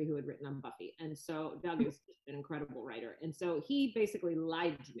Petrie who had written on Buffy. And so Doug is an incredible writer. And so he basically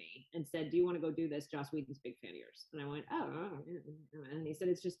lied to me and said, "Do you want to go do this? Joss Whedon's a big fan of yours." And I went, "Oh." And he said,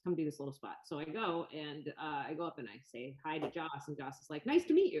 "It's just come do this little spot." So I go and I go up and I say hi to Joss, and Joss is like, "Nice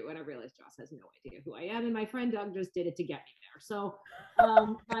to meet you." And I realized Joss has no idea who I am. And my friend Doug just did it to get me there. So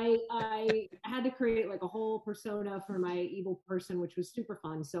I had to create like a whole persona for my evil person, which was super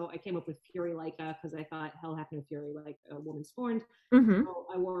fun. So I came up with Fury Leica because I thought hell happened to Fury, like a woman scorned. Mm-hmm. So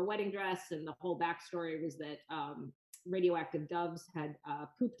I wore a wedding dress, and the whole backstory was that radioactive doves had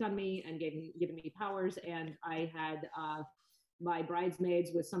pooped on me and given me powers, and I had my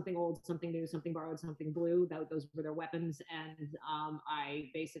bridesmaids with something old, something new, something borrowed, something blue. Those were their weapons, and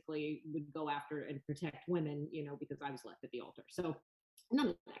I basically would go after and protect women, because I was left at the altar. So none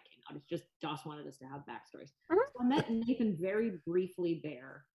of that came out. It's just Joss wanted us to have backstories. So I met Nathan very briefly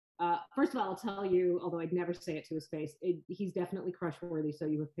there. First of all, I'll tell you, although I'd never say it to his face, he's definitely crush worthy, so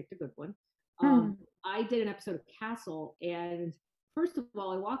you have picked a good one. I did an episode of Castle, and first of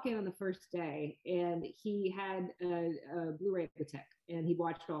all, I walk in on the first day, and he had a Blu-ray of The Tick, and he'd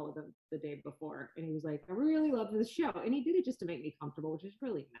watched all of them the day before, and he was like, "I really love this show," and he did it just to make me comfortable, which is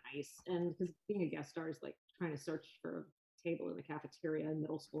really nice, and because being a guest star is like trying to search for a table in the cafeteria in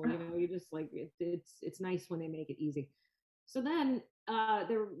middle school, you just like, it's nice when they make it easy. So then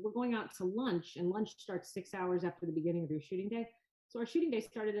we're going out to lunch, and lunch starts 6 hours after the beginning of your shooting day. So our shooting day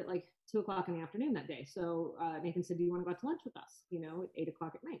started at like 2:00 in the afternoon that day. So Nathan said, "Do you want to go out to lunch with us? At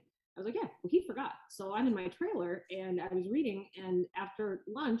 8:00 at night." I was like, "Yeah." Well, he forgot. So I'm in my trailer and I was reading. And after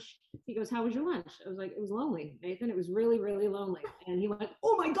lunch, he goes, "How was your lunch?" I was like, "It was lonely, Nathan. It was really, really lonely." And he went,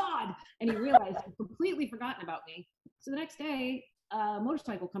 "Oh my God." And he realized he'd completely forgotten about me. So the next day, a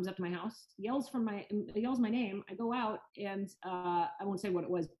motorcycle comes up to my house, yells my name. I go out, and I won't say what it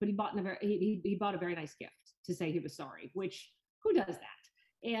was, but he bought he bought a very nice gift to say he was sorry, which who does that?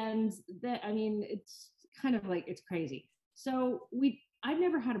 And it's kind of like, it's crazy. So I've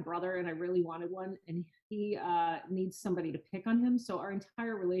never had a brother, and I really wanted one, and he needs somebody to pick on him. So our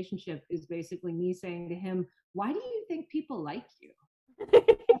entire relationship is basically me saying to him, "Why do you think people like you?"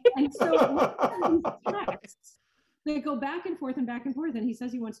 And so texts, they go back and forth, and he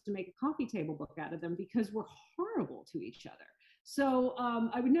says he wants to make a coffee table book out of them because we're horrible to each other. So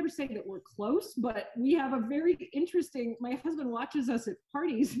I would never say that we're close, but we have a very interesting, my husband watches us at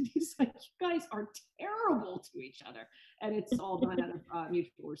parties, and he's like, "You guys are terrible to each other." And it's all done out of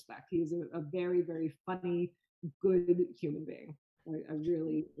mutual respect. He's a very, very funny, good human being. I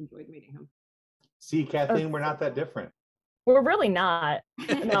really enjoyed meeting him. See, Kathleen, we're not that different. We're really not.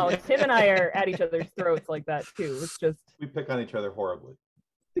 No, Tim and I are at each other's throats like that too. It's just, we pick on each other horribly.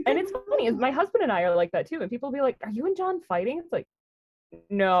 And it's funny, is my husband and I are like that too. And people will be like, "Are you and John fighting?" It's like,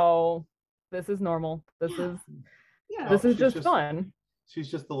 no, this is normal. This is just fun. She's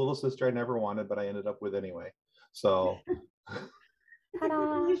just the little sister I never wanted, but I ended up with anyway. So it's a good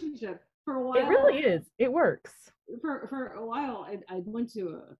relationship. For a while, it really is. It works. For a while, I went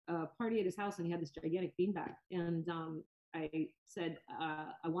to a party at his house, and he had this gigantic beanbag, and I said,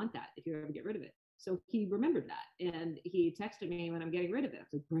 "I want that if you ever get rid of it." So he remembered that, and he texted me when I'm getting rid of it. I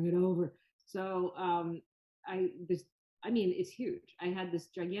was like, "Bring it over." So it's huge. I had this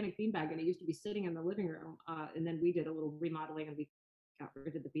gigantic beanbag, and it used to be sitting in the living room, and then we did a little remodeling, and we got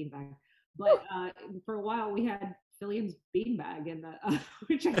rid of the beanbag. But for a while, we had Fillian's beanbag, and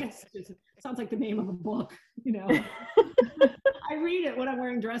which I guess just sounds like the name of a book, I read it when I'm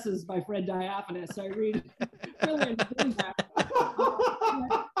wearing dresses by Fred Diaphanous. So I read Fillian's beanbag.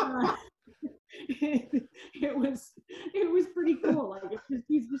 It was pretty cool. Like,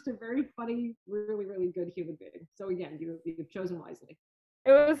 he's just a very funny, really, really good human being. So again, you've chosen wisely.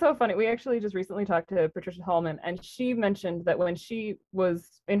 It was so funny. We actually just recently talked to Patricia Hallman, and she mentioned that when she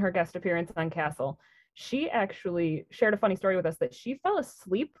was in her guest appearance on Castle, she actually shared a funny story with us that she fell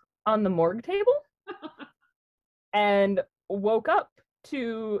asleep on the morgue table and woke up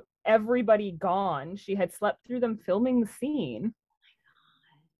to everybody gone. She had slept through them filming the scene.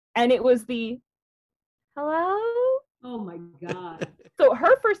 And it was the hello? Oh my God. So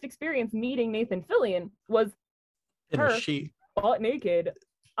her first experience meeting Nathan Fillion was In her a sheet. butt naked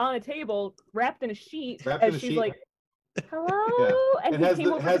on a table, wrapped in a sheet, Wrapped as in a she's sheet. like, "Hello," Yeah. and It he has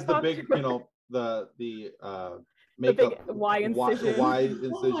came over the to talk big, to her. the make big a Y incision. Y Oh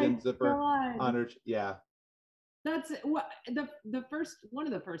incision my zipper God. on her. Yeah. That's what the first one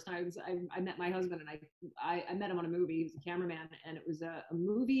of the first times I met my husband, and I met him on a movie. He was a cameraman, and it was a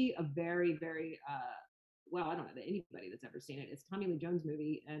movie, a very very well, I don't know that anybody that's ever seen it. It's Tommy Lee Jones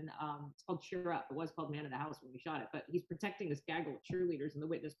movie, and it's called Cheer Up. It was called Man of the House when we shot it, but he's protecting this gaggle of cheerleaders in the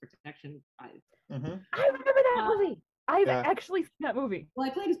witness protection. Mm-hmm. I remember that movie. I've Yeah. actually seen that movie. Well,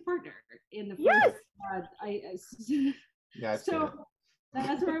 I played his partner in the first. Yes. Yeah, I've seen it. So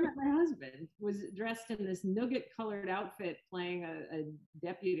that's where I met my husband. Was dressed in this nougat-colored outfit, playing a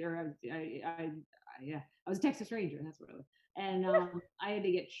deputy, or I was a Texas Ranger. That's what I was. And I had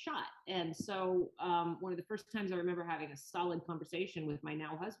to get shot. And so one of the first times I remember having a solid conversation with my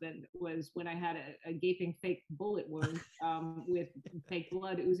now husband was when I had a gaping fake bullet wound with fake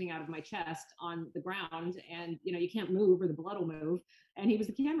blood oozing out of my chest on the ground. And, you know, you can't move or the blood will move. And he was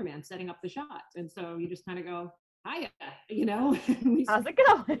the cameraman setting up the shot. And so you just kind of go, hiya, you know. How's it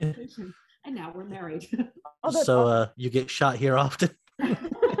going? And now we're married. Oh, that's So awesome. you get shot here often?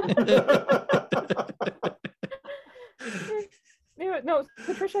 No,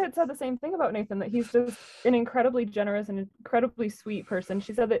 Patricia had said the same thing about Nathan, that he's just an incredibly generous and incredibly sweet person.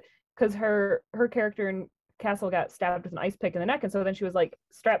 She said that because her character in Castle got stabbed with an ice pick in the neck, and so then she was like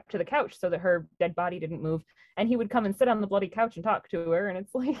strapped to the couch so that her dead body didn't move, and he would come and sit on the bloody couch and talk to her, and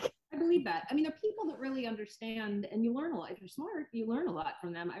it's like, I believe that. I mean, there are people that really understand, and you learn a lot. If you're smart, you learn a lot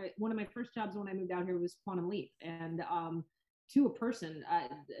from them. One of my first jobs when I moved out here was Quantum Leap, and to a person,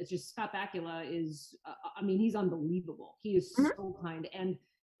 it's just Scott Bakula is, I mean, he's unbelievable. He is so kind, and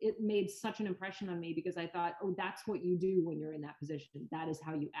it made such an impression on me because I thought, oh, that's what you do when you're in that position. That is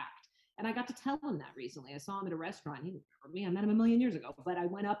how you act. And I got to tell him that recently. I saw him at a restaurant. He didn't remember me. I met him a million years ago, but I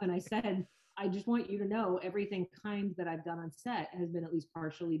went up and I said, I just want you to know everything kind that I've done on set has been at least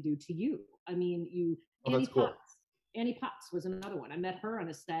partially due to you. I mean, Oh, that's cool. Annie Potts was another one. I met her on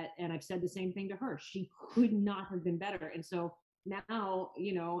a set, and I've said the same thing to her. She could not have been better. And so now,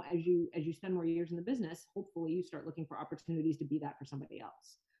 you know, as you spend more years in the business, hopefully you start looking for opportunities to be that for somebody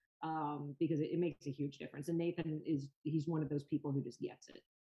else, because it makes a huge difference. And Nathan he's one of those people who just gets it.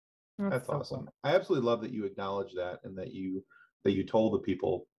 That's so awesome. cool. I absolutely love that you acknowledge that, and that you told the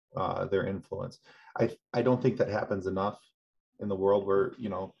people their influence. I don't think that happens enough in the world where, you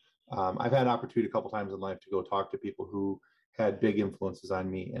know, I've had an opportunity a couple times in life to go talk to people who had big influences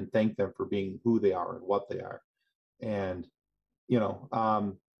on me and thank them for being who they are and what they are. And, you know,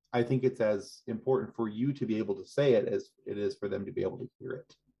 I think it's as important for you to be able to say it as it is for them to be able to hear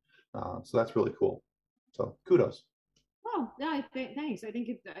it. So that's really cool. So kudos. Oh, yeah, thanks. I think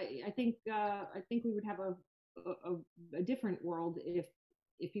I think we would have a different world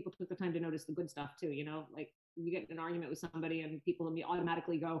if people took the time to notice the good stuff too. You know, like you get in an argument with somebody and people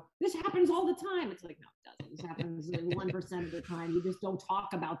automatically go, "This happens all the time." It's like, no, it doesn't. This happens 1% of the time. You just don't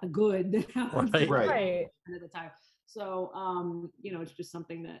talk about the good that happens Right. 1% of the time. So, you know, it's just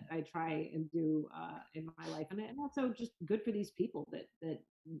something that I try and do in my life, and also just good for these people that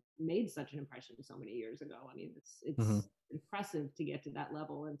made such an impression so many years ago. I mean, it's impressive to get to that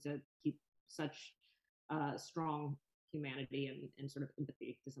level and to keep such strong humanity and sort of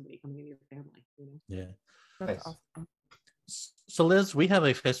empathy to somebody coming into your family. You know? Yeah. That's Nice. awesome. So Liz, we have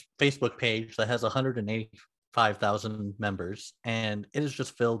a Facebook page that has 185,000 members, and it is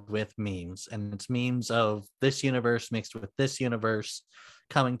just filled with memes, and it's memes of this universe mixed with this universe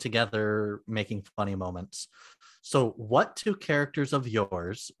coming together, making funny moments. So what two characters of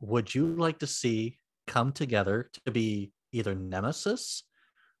yours would you like to see come together to be either nemesis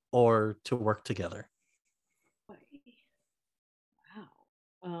or to work together?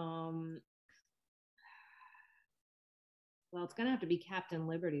 Wow. Well, it's gonna have to be Captain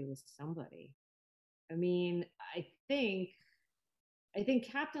Liberty with somebody. I mean, I think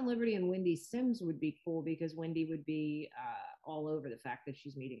Captain Liberty and Wendy Sims would be cool because Wendy would be all over the fact that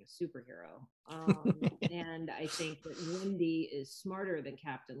she's meeting a superhero. And I think that Wendy is smarter than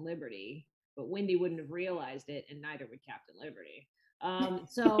Captain Liberty, but Wendy wouldn't have realized it, and neither would Captain Liberty.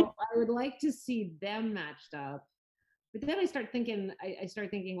 So I would like to see them matched up. But then I start thinking,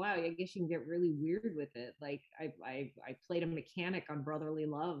 wow, I guess you can get really weird with it. Like I played a mechanic on Brotherly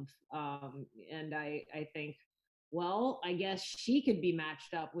Love, and I think, well, I guess she could be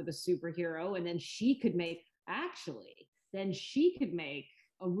matched up with a superhero, and then she could make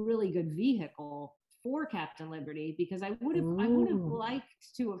a really good vehicle for Captain Liberty, because I would have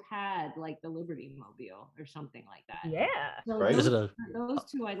liked to have had like the Liberty Mobile or something like that. Yeah. So Right. those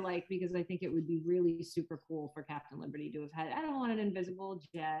two I like because I think it would be really super cool for Captain Liberty to have had. I don't want an invisible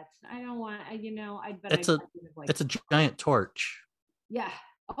jet. I don't want, It's a giant torch. Yeah.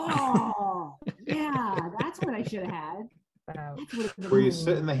 Oh, yeah, that's what I should have had. Wow. That's what it could've Where you been.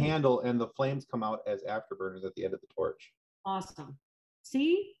 sit in the handle and the flames come out as afterburners at the end of the torch. Awesome.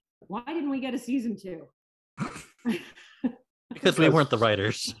 See, why didn't we get a season 2? Because we weren't the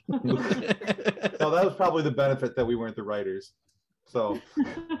writers. No, that was probably the benefit that we weren't the writers. So,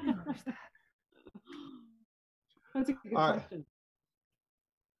 That's a good All right. question.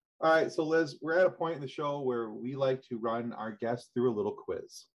 all right. So, Liz, we're at a point in the show where we like to run our guests through a little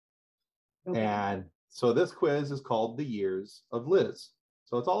quiz. Okay. And so this quiz is called The Years of Liz.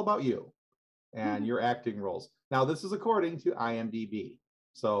 So it's all about you and your acting roles. Now, this is according to IMDb.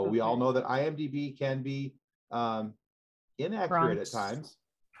 So we all Okay. know that IMDb can be inaccurate Prompt. at times.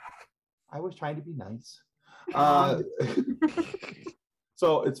 I was trying to be nice.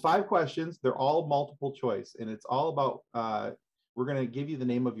 So it's 5 questions. They're all multiple choice. And it's all about, we're going to give you the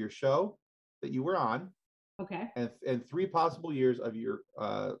name of your show that you were on. Okay. And 3 possible years of your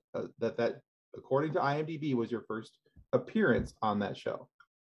that according to IMDb was your first appearance on that show.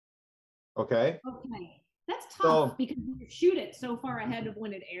 Okay. Okay. That's So- tough because you shoot it so far ahead of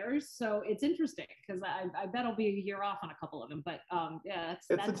when it airs. So it's interesting because I bet I'll be a year off on a couple of them. But yeah,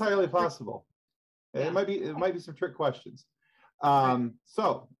 It's entirely possible. Yeah. It might be some trick questions.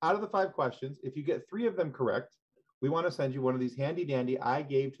 So out of the 5 questions, if you get 3 of them correct, we want to send you one of these handy dandy I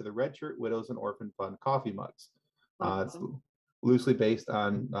gave to the Red Shirt Widows and Orphan Fund coffee mugs. It's loosely based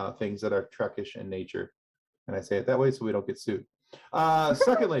on things that are Trekish in nature. And I say it that way so we don't get sued.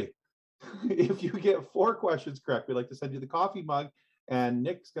 Secondly, if you get 4 questions correct, we'd like to send you the coffee mug. And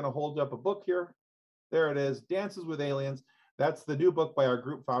Nick's going to hold up a book here. There it is, Dances with Aliens. That's the new book by our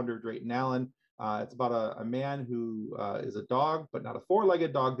group founder, Drayton Allen. It's about a man who is a dog, but not a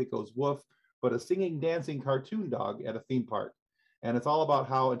 4-legged dog that goes woof, but a singing, dancing cartoon dog at a theme park. And it's all about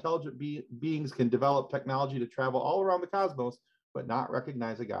how intelligent beings can develop technology to travel all around the cosmos, but not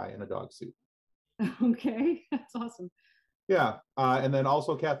recognize a guy in a dog suit. Okay. That's awesome. Yeah. And then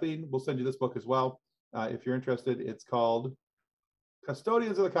also, Kathleen, we'll send you this book as well. If you're interested, it's called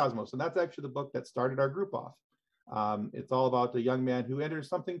Custodians of the Cosmos. And that's actually the book that started our group off. It's all about a young man who enters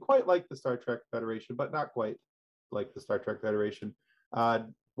something quite like the Star Trek Federation, but not quite like the Star Trek Federation.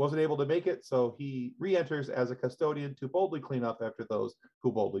 Wasn't able to make it, so he re-enters as a custodian to boldly clean up after those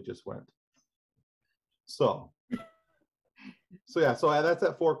who boldly just went. So yeah, so that's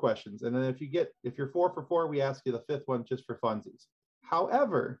at 4 questions. And then if you're 4 for 4, we ask you the 5th one just for funsies.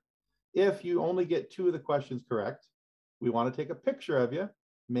 However, if you only get 2 of the questions correct, we want to take a picture of you,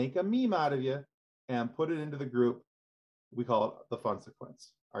 make a meme out of you, and put it into the group. We call it the fun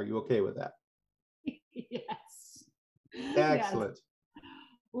sequence. Are you okay with that? Yes. Excellent. Yes.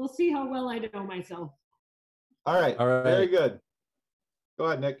 We'll see how well I know myself. All right. All right. Very good. Go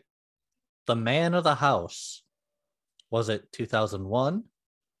ahead, Nick. The Man of the House. Was it 2001,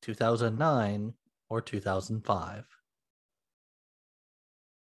 2009, or 2005?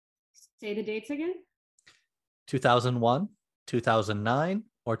 Say the dates again. 2001, 2009,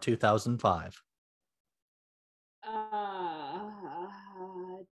 or 2005?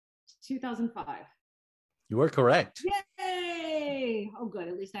 2005. You were correct. Yay! Oh, good.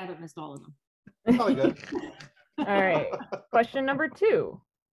 At least I haven't missed all of them. Probably good. All right. Question number 2.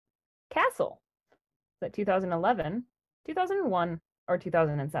 Castle. Is that 2011, 2001, or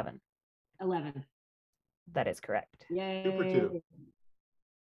 2007? 11. That is correct. Yay! Super 2.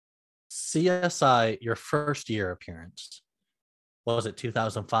 CSI, your first year appearance. Was it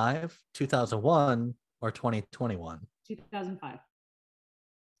 2005, 2001, or 2021? 2005.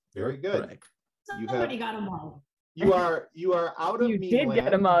 Very good. Correct. You Somebody have- got them all. You are out of You meme did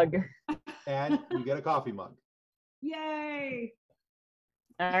get a land, mug. and you get a coffee mug. Yay!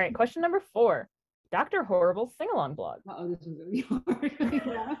 All right. Question number 4. Dr. Horrible's sing-along blog. Oh, this one's gonna be hard.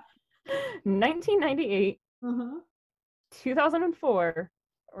 Yeah. 1998, Uh-huh. 2004,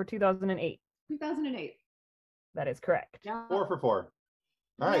 or 2008? 2008. That is correct. Yeah. 4 for 4.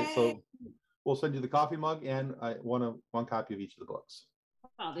 All right, Yay. so we'll send you the coffee mug and one copy of each of the books.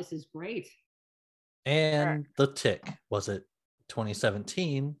 Wow, this is great. And The Tick. Was it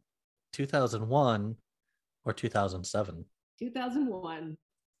 2017, 2001, or 2007? 2001.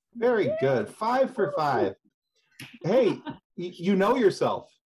 Very good. 5 for 5. Hey, you know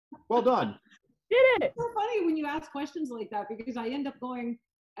yourself. Well done. Did it. It's so funny when you ask questions like that because I end up going,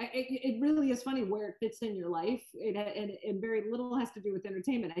 it really is funny where it fits in your life. And very little has to do with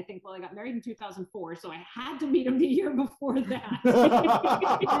entertainment. I think, well, I got married in 2004, so I had to meet him the year before that.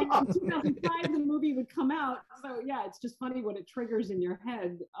 And in 2005, the movie would come out. So yeah, it's just funny what it triggers in your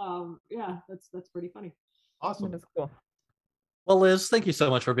head. Yeah, that's pretty funny. Awesome. That is cool. Well, Liz, thank you so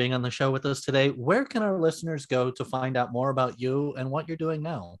much for being on the show with us today. Where can our listeners go to find out more about you and what you're doing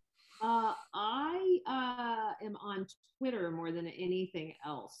now? I am on Twitter more than anything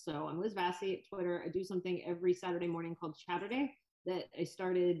else. So I'm Liz Vassy at Twitter. I do something every Saturday morning called Chatterday that I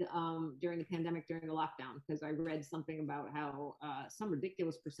started during the pandemic, during the lockdown, because I read something about how some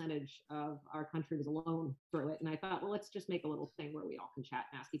ridiculous percentage of our country was alone through it. And I thought, well, let's just make a little thing where we all can chat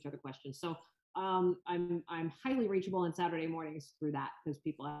and ask each other questions. So I'm highly reachable on Saturday mornings through that, because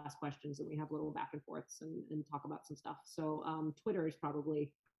people ask questions and we have little back and forths and talk about some stuff. So Twitter is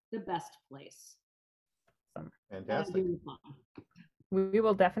probably the best place. Fantastic. We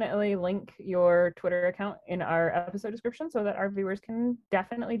will definitely link your Twitter account in our episode description so that our viewers can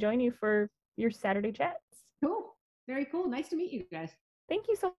definitely join you for your Saturday chats. Cool. Very cool. Nice to meet you guys. Thank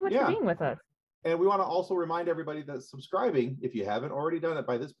you so much for being with us. And we want to also remind everybody that subscribing, if you haven't already done it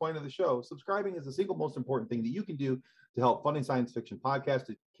by this point of the show, subscribing is the single most important thing that you can do to help Funny Science Fiction Podcast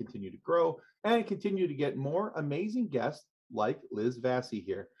to continue to grow and continue to get more amazing guests like Liz Vassy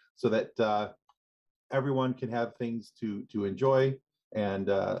here, so that everyone can have things to enjoy and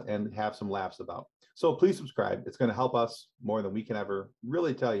have some laughs about. So please subscribe. It's going to help us more than we can ever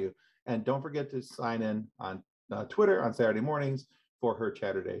really tell you. And don't forget to sign in on Twitter on Saturday mornings for her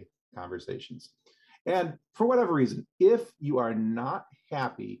Chatterday conversations. And for whatever reason, if you are not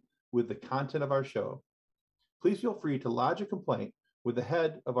happy with the content of our show, please feel free to lodge a complaint with the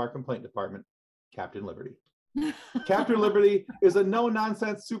head of our complaint department, Captain Liberty. Captain Liberty is a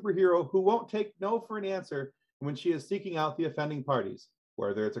no-nonsense superhero who won't take no for an answer when she is seeking out the offending parties,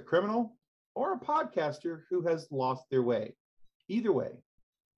 whether it's a criminal or a podcaster who has lost their way. Either way,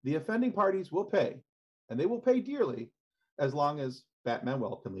 the offending parties will pay, and they will pay dearly, as long as Bat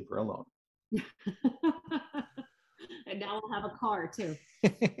Manuel can leave her alone. And now we'll have a car too.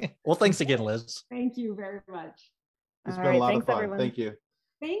 Well, thanks again, Liz. Thank you very much. It's been a lot of fun. Everyone. Thank you.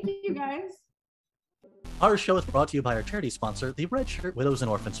 Thank you, guys. Our show is brought to you by our charity sponsor, the Red Shirt Widows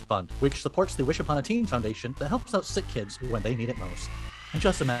and Orphans Fund, which supports the Wish Upon a Teen Foundation that helps out sick kids when they need it most. And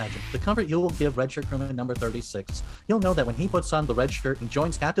just imagine the comfort you will give Red Shirt Crewman number 36. You'll know that when he puts on the red shirt and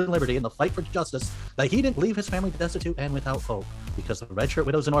joins Captain Liberty in the fight for justice, that he didn't leave his family destitute and without hope, because the Red Shirt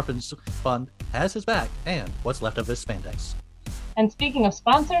Widows and Orphans Fund has his back and what's left of his spandex. And speaking of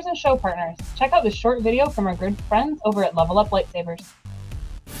sponsors and show partners, check out this short video from our good friends over at Level Up Lightsabers.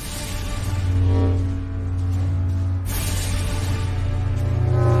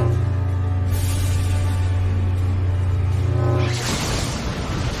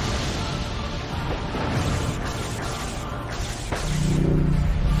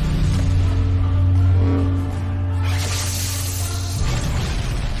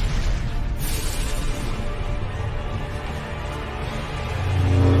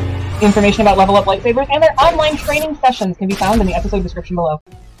 Information about Level Up Lightsabers and their online training sessions can be found in the episode description below.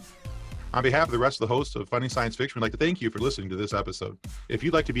 On behalf of the rest of the hosts of Funny Science Fiction, we'd like to thank you for listening to this episode. If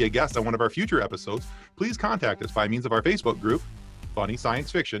you'd like to be a guest on one of our future episodes, please contact us by means of our Facebook group, Funny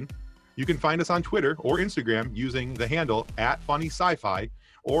Science Fiction. You can find us on Twitter or Instagram using the handle @FunnySci-Fi,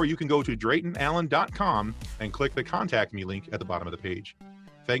 or you can go to DraytonAllen.com and click the Contact Me link at the bottom of the page.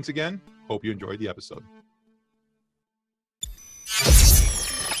 Thanks again. Hope you enjoyed the episode.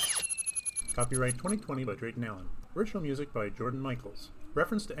 Copyright 2020 by Drayton Allen. Original music by Jordan Michaels.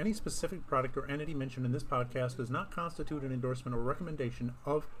 Reference to any specific product or entity mentioned in this podcast does not constitute an endorsement or recommendation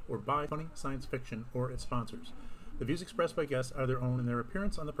of or by Funny Science Fiction or its sponsors. The views expressed by guests are their own, and their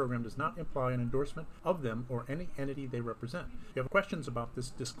appearance on the program does not imply an endorsement of them or any entity they represent. If you have questions about this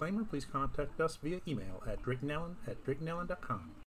disclaimer, please contact us via email at DraytonAllen@DraytonAllen.com.